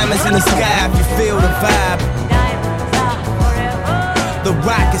your diamonds in the sky if you feel the vibe. The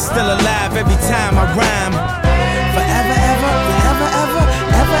rock is still alive every time I rhyme. Forever, ever, forever,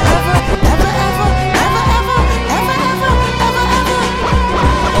 ever, ever, ever, ever, ever, ever, ever, ever, ever, ever,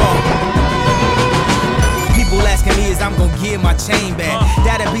 ever. People asking me is I'm gonna give my chain back.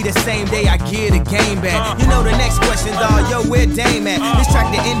 That'll be the same day I give the game back. You know the next question, dawg, yo, where Dame at? This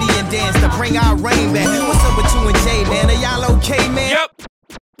track the Indian dance to bring our rain back. What's up with you and Jay, man? Are y'all okay, man? Yep.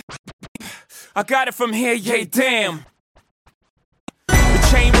 I got it from here, yeah, damn. The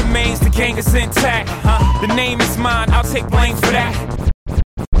chain remains, the gang is intact. The name is mine, I'll take blame for that.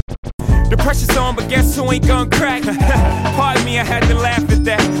 The pressure's on, but guess who ain't gonna crack? Pardon me, I had to laugh at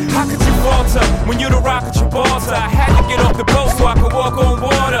that. How could you falter when you're the rock at your balls? I had to get off the boat so I could walk on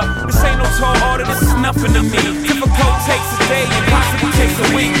water. This ain't no tall order, this is nothing to me. Difficult takes a day, impossible takes a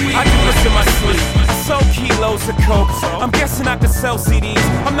week. I do this in my sleep. I sold kilos of coke, I'm guessing I could sell CDs.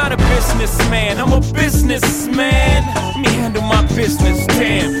 I'm not a businessman, I'm a businessman. Let me handle my business,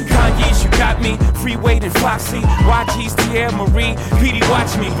 damn. Kanye's, you got me. Freeway and Foxy, YG's, Tierra Marie. PD,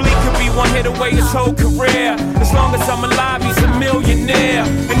 watch me. Bleak could be one hit away his whole career. As long as I'm alive, he's a millionaire.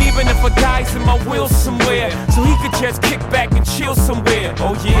 And even if I die, he's in my will somewhere, so he could just kick back and chill somewhere.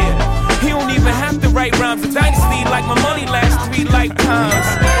 Oh yeah, he don't even have to write rhymes. A dynasty like my money lasts 3 lifetimes.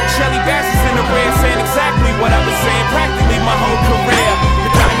 Shelly Bass is in the red saying exactly what I've been saying practically my whole career. The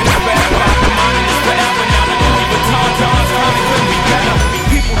diamond is forever, the mountain is forever. Now the Louis Vuitton John's probably couldn't be better.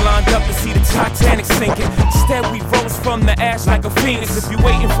 People lined up to see the Titanic sinking. Instead we rose from the ash like a phoenix. If you're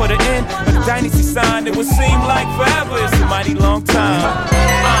waiting for the end of the dynasty sign, it would seem like forever. It's a mighty long time.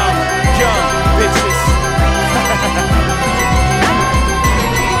 Young bitches.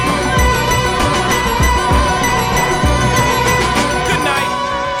 Good night.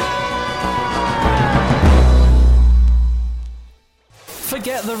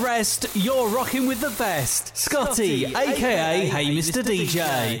 Forget the rest, you're rocking with the best. Scotty, aka Hey Mr.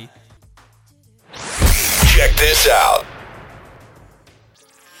 DJ. Check this out.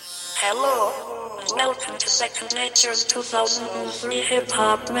 Hello, welcome to Second Nature's 2003 Hip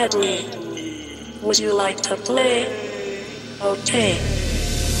Hop Medley. Would you like to play? Okay.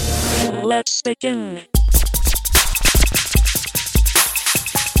 Let's begin.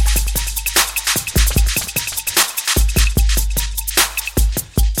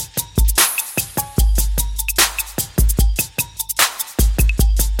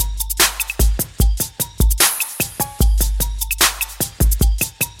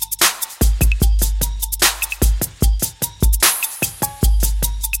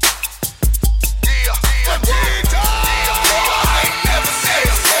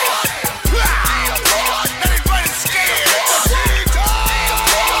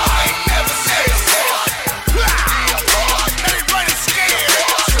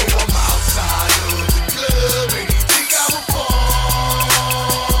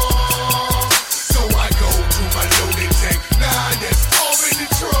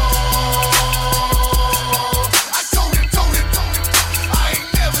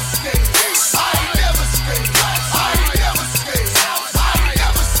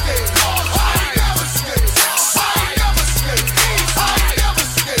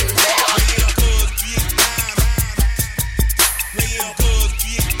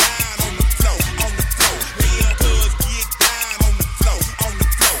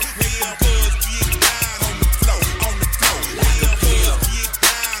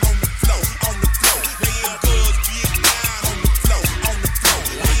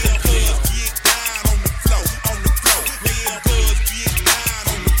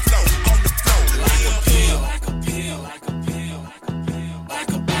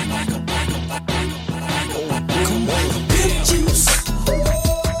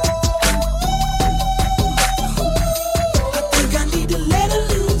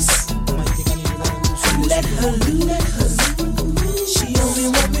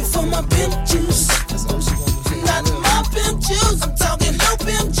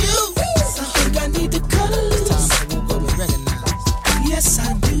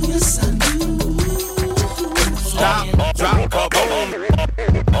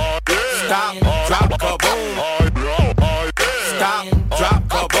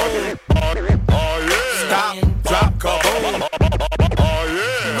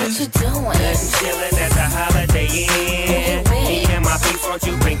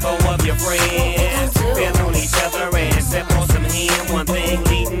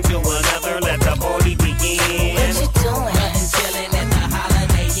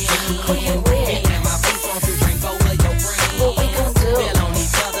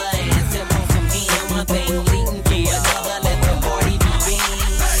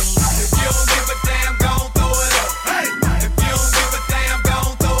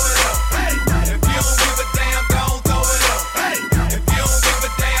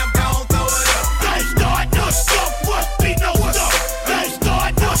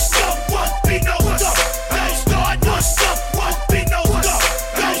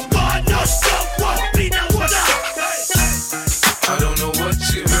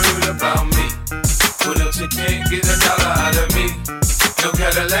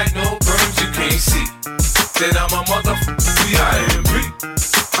 Cadillac, no perms, you can't then I'm a motherfucking B.I.M.B.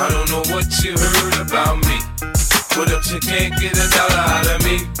 I don't know what you heard about me. What up, you can't get $1 out of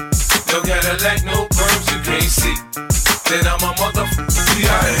me. No Cadillac, no perms you can't see. Then I'm a motherfucking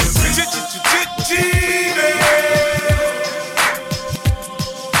B.I.M.B.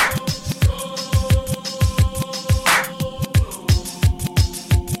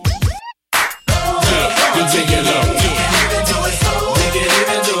 You take it low. You can even do it slow. We can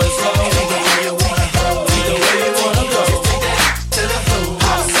even do it slow. The way you wanna go. The way you wanna go. Take that to the floor.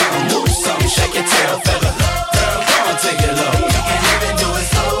 Hop some, move some, shake your tail feather. Girl, come on, take it low. You can even do it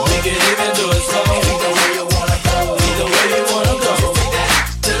slow. We can even do it slow. The way you wanna go. The way you wanna go. Take that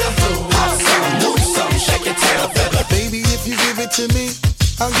to the floor. Hop some, move some, shake your tail feather. Baby, if you give it to me,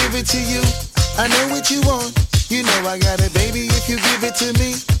 I'll give it to you. I know what you want. You know I got it, baby. If you give it to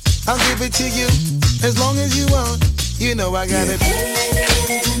me, I'll give it to you. As long as you want, you know I got it.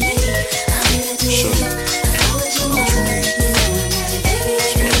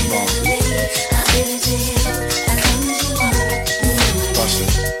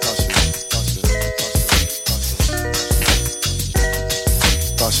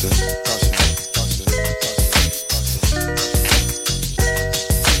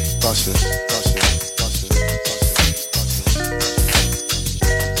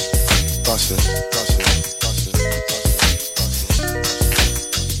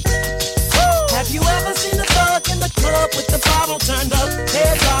 Have you ever seen a thug in the club with the bottle turned up,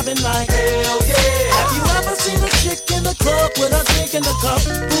 head bobbing like hell yeah? Have you ever seen a chick in the club with a drink in the cup,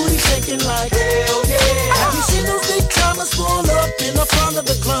 booty shaking like hell yeah? Have you seen those big timers pull up in the front of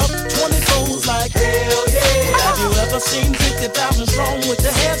the club, 24s like hell yeah? Have you ever seen 50,000 strong with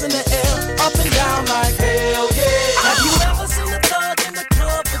their hands in the air, up and down like hell yeah? Have you ever seen a thug in the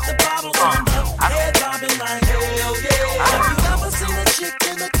club with the bottle turned up, head bobbing like hell yeah? Have you ever seen a chick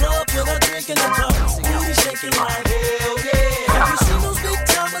in the club with a drink in the cup, booty shaking like hell yeah? Have you seen those big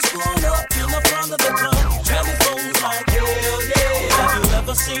timers pull up in the front of the club, 24s like hell yeah? Have you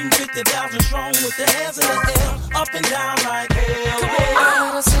ever seen 50,000 strong with their hands in the air, up and down like hell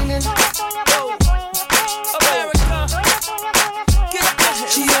yeah? Singing, yo, America, get up.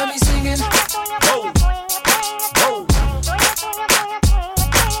 She heard me singing, whoa, whoa.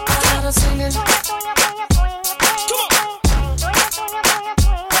 I got her singing, come on.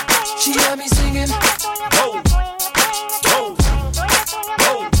 She heard me singing, whoa, whoa,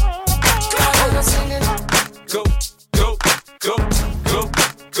 whoa. I got her singing, Go, go, go, go,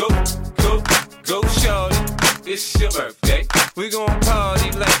 go, go, go, shorty. It's your birthday. We gon'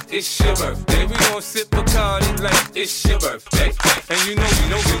 party like it's your birthday. We gon' sip Bacardi like it's your birthday. And you know we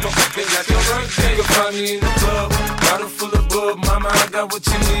don't give a fuck like your birthday. You can find me in the club, bottle full of bub. Mama, I got what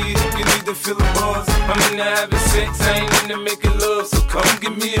you need if you need to feel the buzz. I'm into having sex, I ain't into making love. So come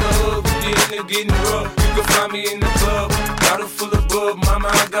give me a hug if you're into getting rough. You can find me in the club, bottle full of bub. Mama,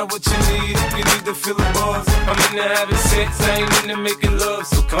 I got what you need if you need to feel the buzz. I'm into having sex, I ain't into making love.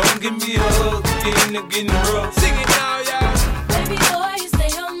 So come give me a hug if you're into getting rough. Sing it now, y'all. Baby boy, you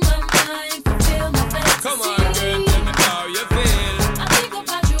stay on my mind, fulfill my fantasy. Come on, girl, tell me how you feel. I think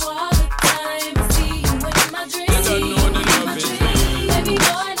about you all the time, I see you in my dreams. You don't know the love is real. Baby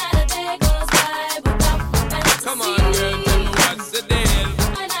boy, not a day goes by without fantasy. Come on, girl, tell me what's the deal.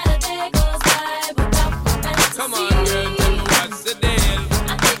 Not a day goes by without fantasy. Come on, girl, tell me what's the deal.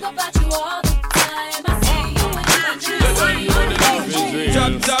 I think about you all the time, I see you in my dreams. You don't know the love is real.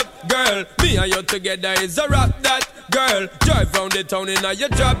 Drop top, girl, me and you together is a rock that. Girl, drive round the town in a your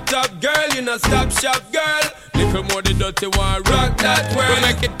drop top, girl. You know stop shop, girl. Little more the dirty one, rock that world. We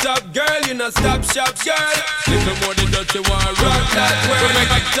make it top, girl. You know stop shop, girl. Little more the dirty one, rock that world. We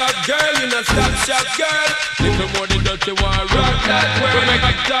make it top, girl. You know stop shop, girl. Little more the dirty one, rock that world. We make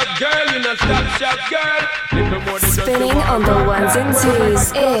it top, girl. You know stop shop, girl. Little more the dirty one. Spinning on the ones and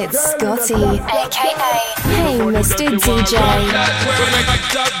twos, it's Scotty, aka Hey Mr. DJ. We make it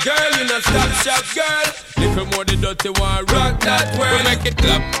top, girl. You know stop shop, girl. Little more the dirty one, rock that world. We make it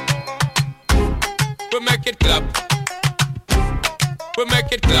clap. We make it clap. We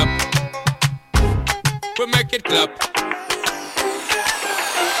make it clap. We make it clap.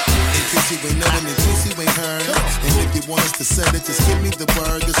 In case you ain't knowing, in case you ain't heard. And if you want us to set it, just give me the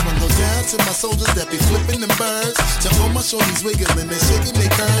word. This one goes down to my soldiers that be flipping them birds. To all my shorties wiggling and shaking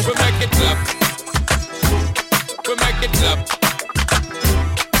their curves. We make it clap. We make it clap.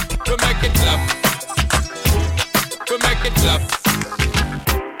 We make it clap. We make it clap.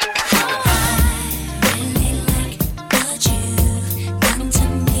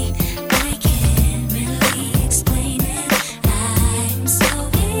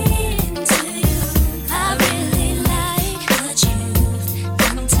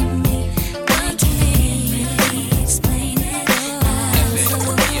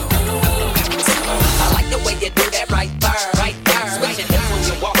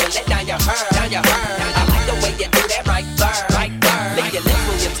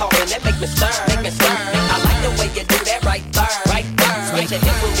 that make me stir, make me stir. I like the way you do that right there, right there. Switch your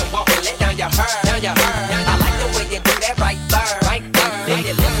hips when you walk and let down your hair, down your hair. I like the way you do that right there, right there. Then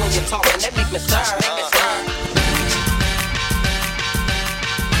your lips when you talk and that make me stir, make me stir.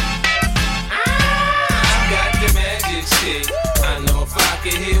 I know if I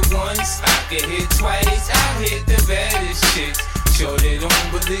could hit once, I could hit twice. I'll hit the baddest chicks. Sure they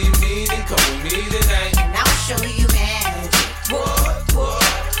don't believe me, then come with me tonight. And I'll show you magic. What?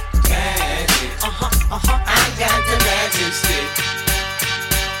 Magic. I got the magic stick.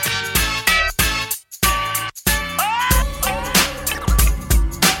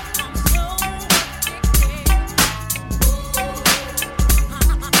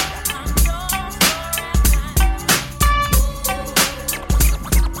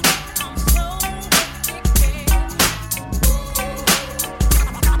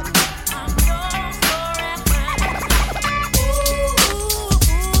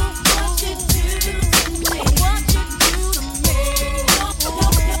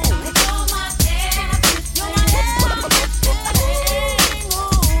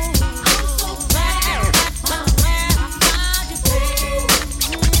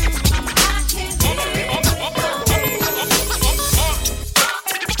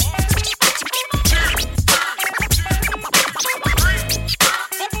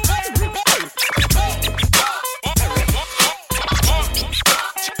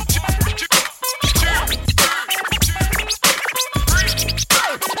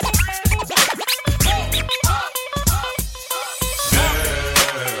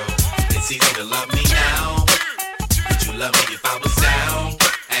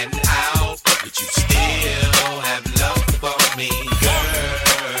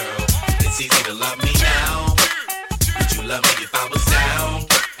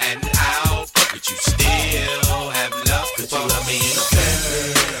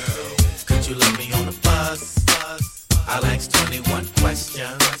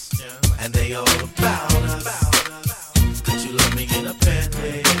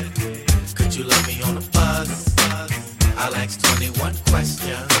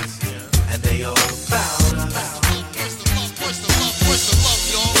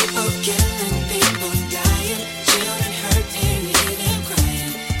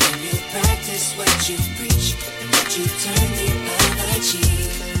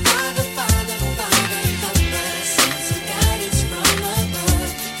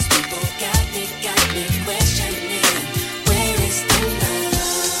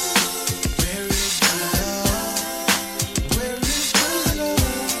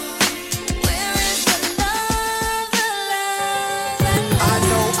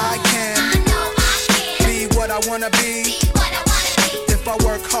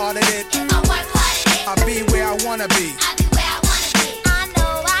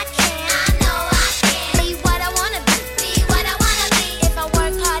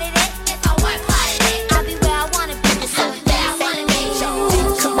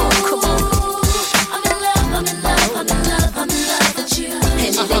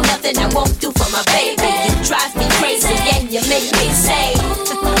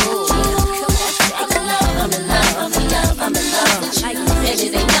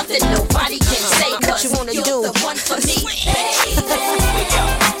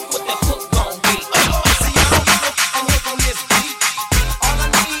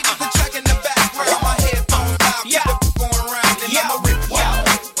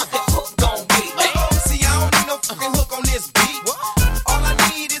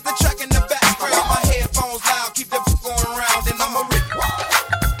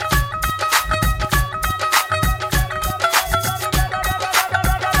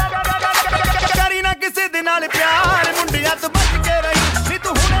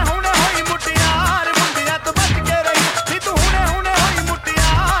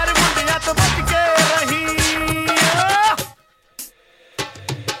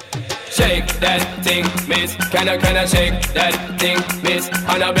 Can I shake that thing, Miss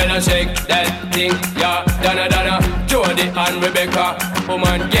Annabella, shake that thing, yeah, Donna, Jody and Rebecca,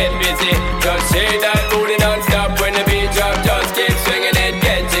 woman, get busy, just shake that booty non-stop when the beat drop, just keep swinging it,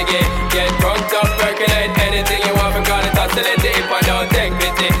 get jiggy, get drunk up, percolate, anything you want, because it's oscillate, if I don't take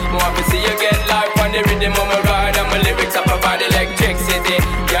pity, more to see you get life on the rhythm of my ride, and my lyrics up about electricity,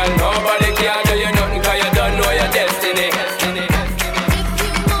 girl, nobody can do you nothing, cause you don't know your destiny.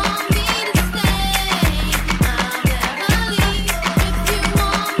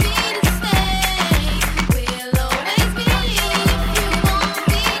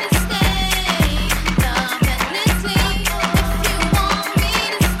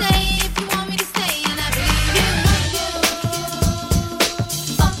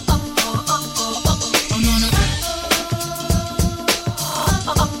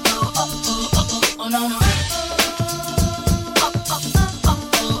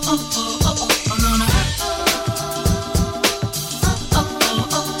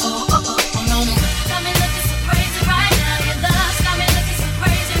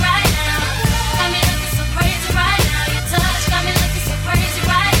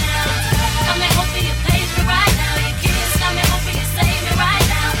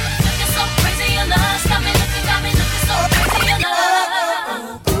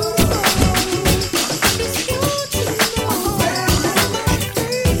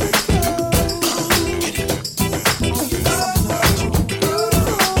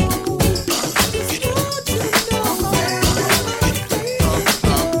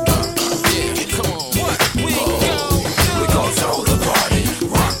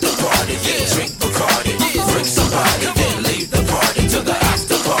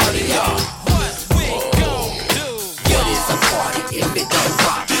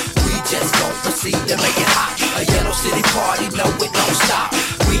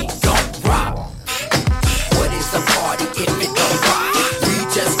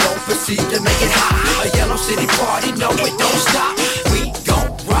 MC to make it hot. A Yellow City party, no it don't stop. We gon'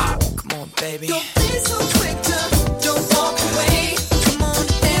 rock. Come on, baby. Don't be so quick to don't walk away. Come on,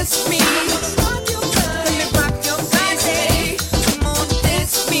 dance with me. Rock your body, let me rock your body. Come on,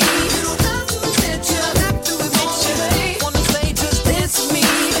 dance with me. You don't have to admit you have to admit you wanna play, just dance with me.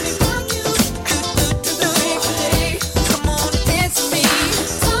 Let me rock you, come on, dance with me.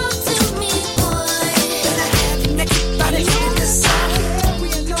 Talk to me, boy. Better have you next body in the side. We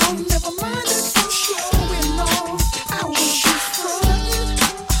alone, never mind it for sure. We alone, I will be front.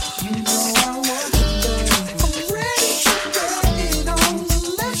 You know I want you, babe. I'm ready to get it on,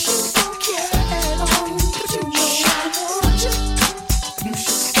 unless you don't care at all. But you know I want you. You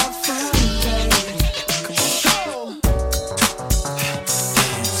should stop fronting, babe. Come on, go.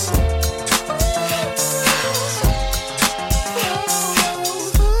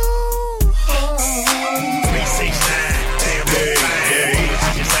 369, damn good time.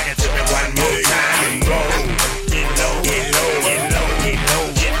 Just like it to me one more time. Roll, get low, get low, get low, get low,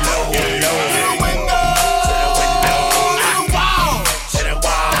 get low, get low. To the window, to the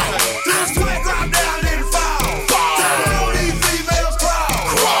wall. To the sweat drop down and fall. Tell me all these females crawl.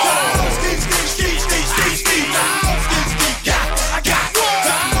 Ski, ski, ski, ski, ski, ski. Ski, ski, got, I got.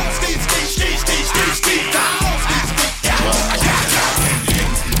 Ski, ski, ski, ski, ski, ski. Ski, ski, got, I got.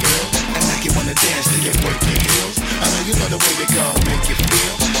 I like it when the dance to get work your heels. I know you know the way they go, make you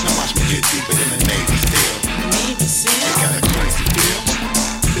feel. Now watch me get deeper than the Navy SEAL. You got a crazy feel.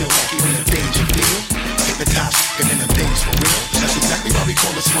 Feel like you in a danger field. Hypnotized, and then the things for real. That's exactly why we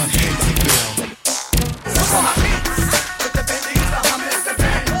call this one Hazy Bill.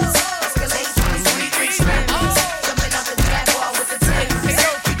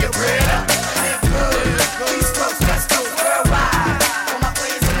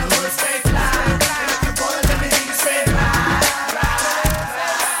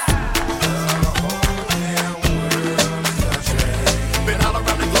 Been all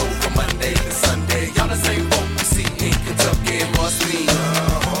around the globe from Monday to Sunday. Y'all the same folk you see in Kentucky and Morrison.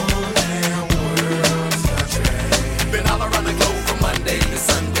 Been all around the globe from Monday to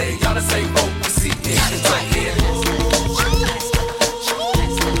Sunday. Y'all the same folk you see in Kentucky and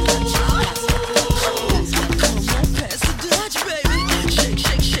Pass the Dutch, baby. Shake,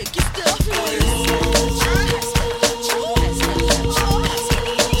 shake, shake your stuff.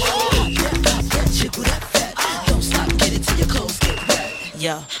 Jiggle that fat. Don't stop, get it till your clothes get wet.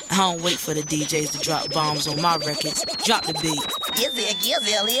 Yeah, I don't wait for the DJs to drop bombs on my records. Drop the beat.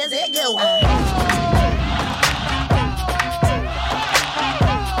 Is it go?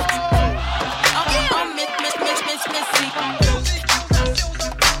 I'm missy.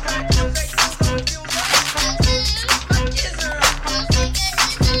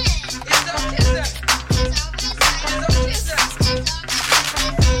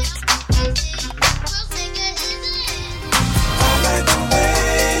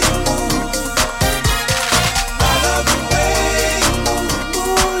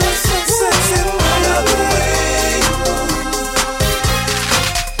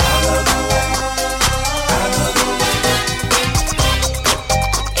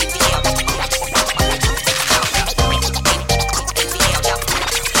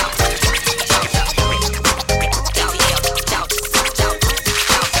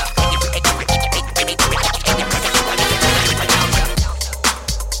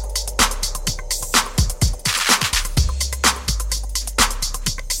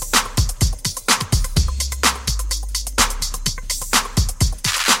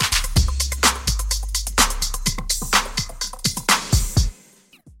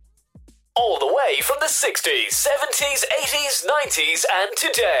 All the way from the 60s, 70s, 80s, 90s, and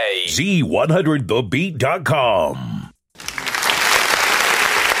today. Z100thebeat.com.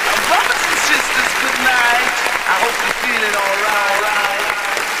 brothers and sisters, good night. I hope you're feeling alright.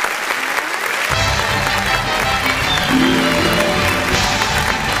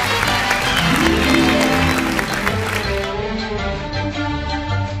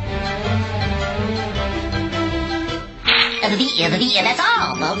 The beat, that's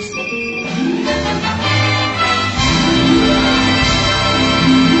all, folks.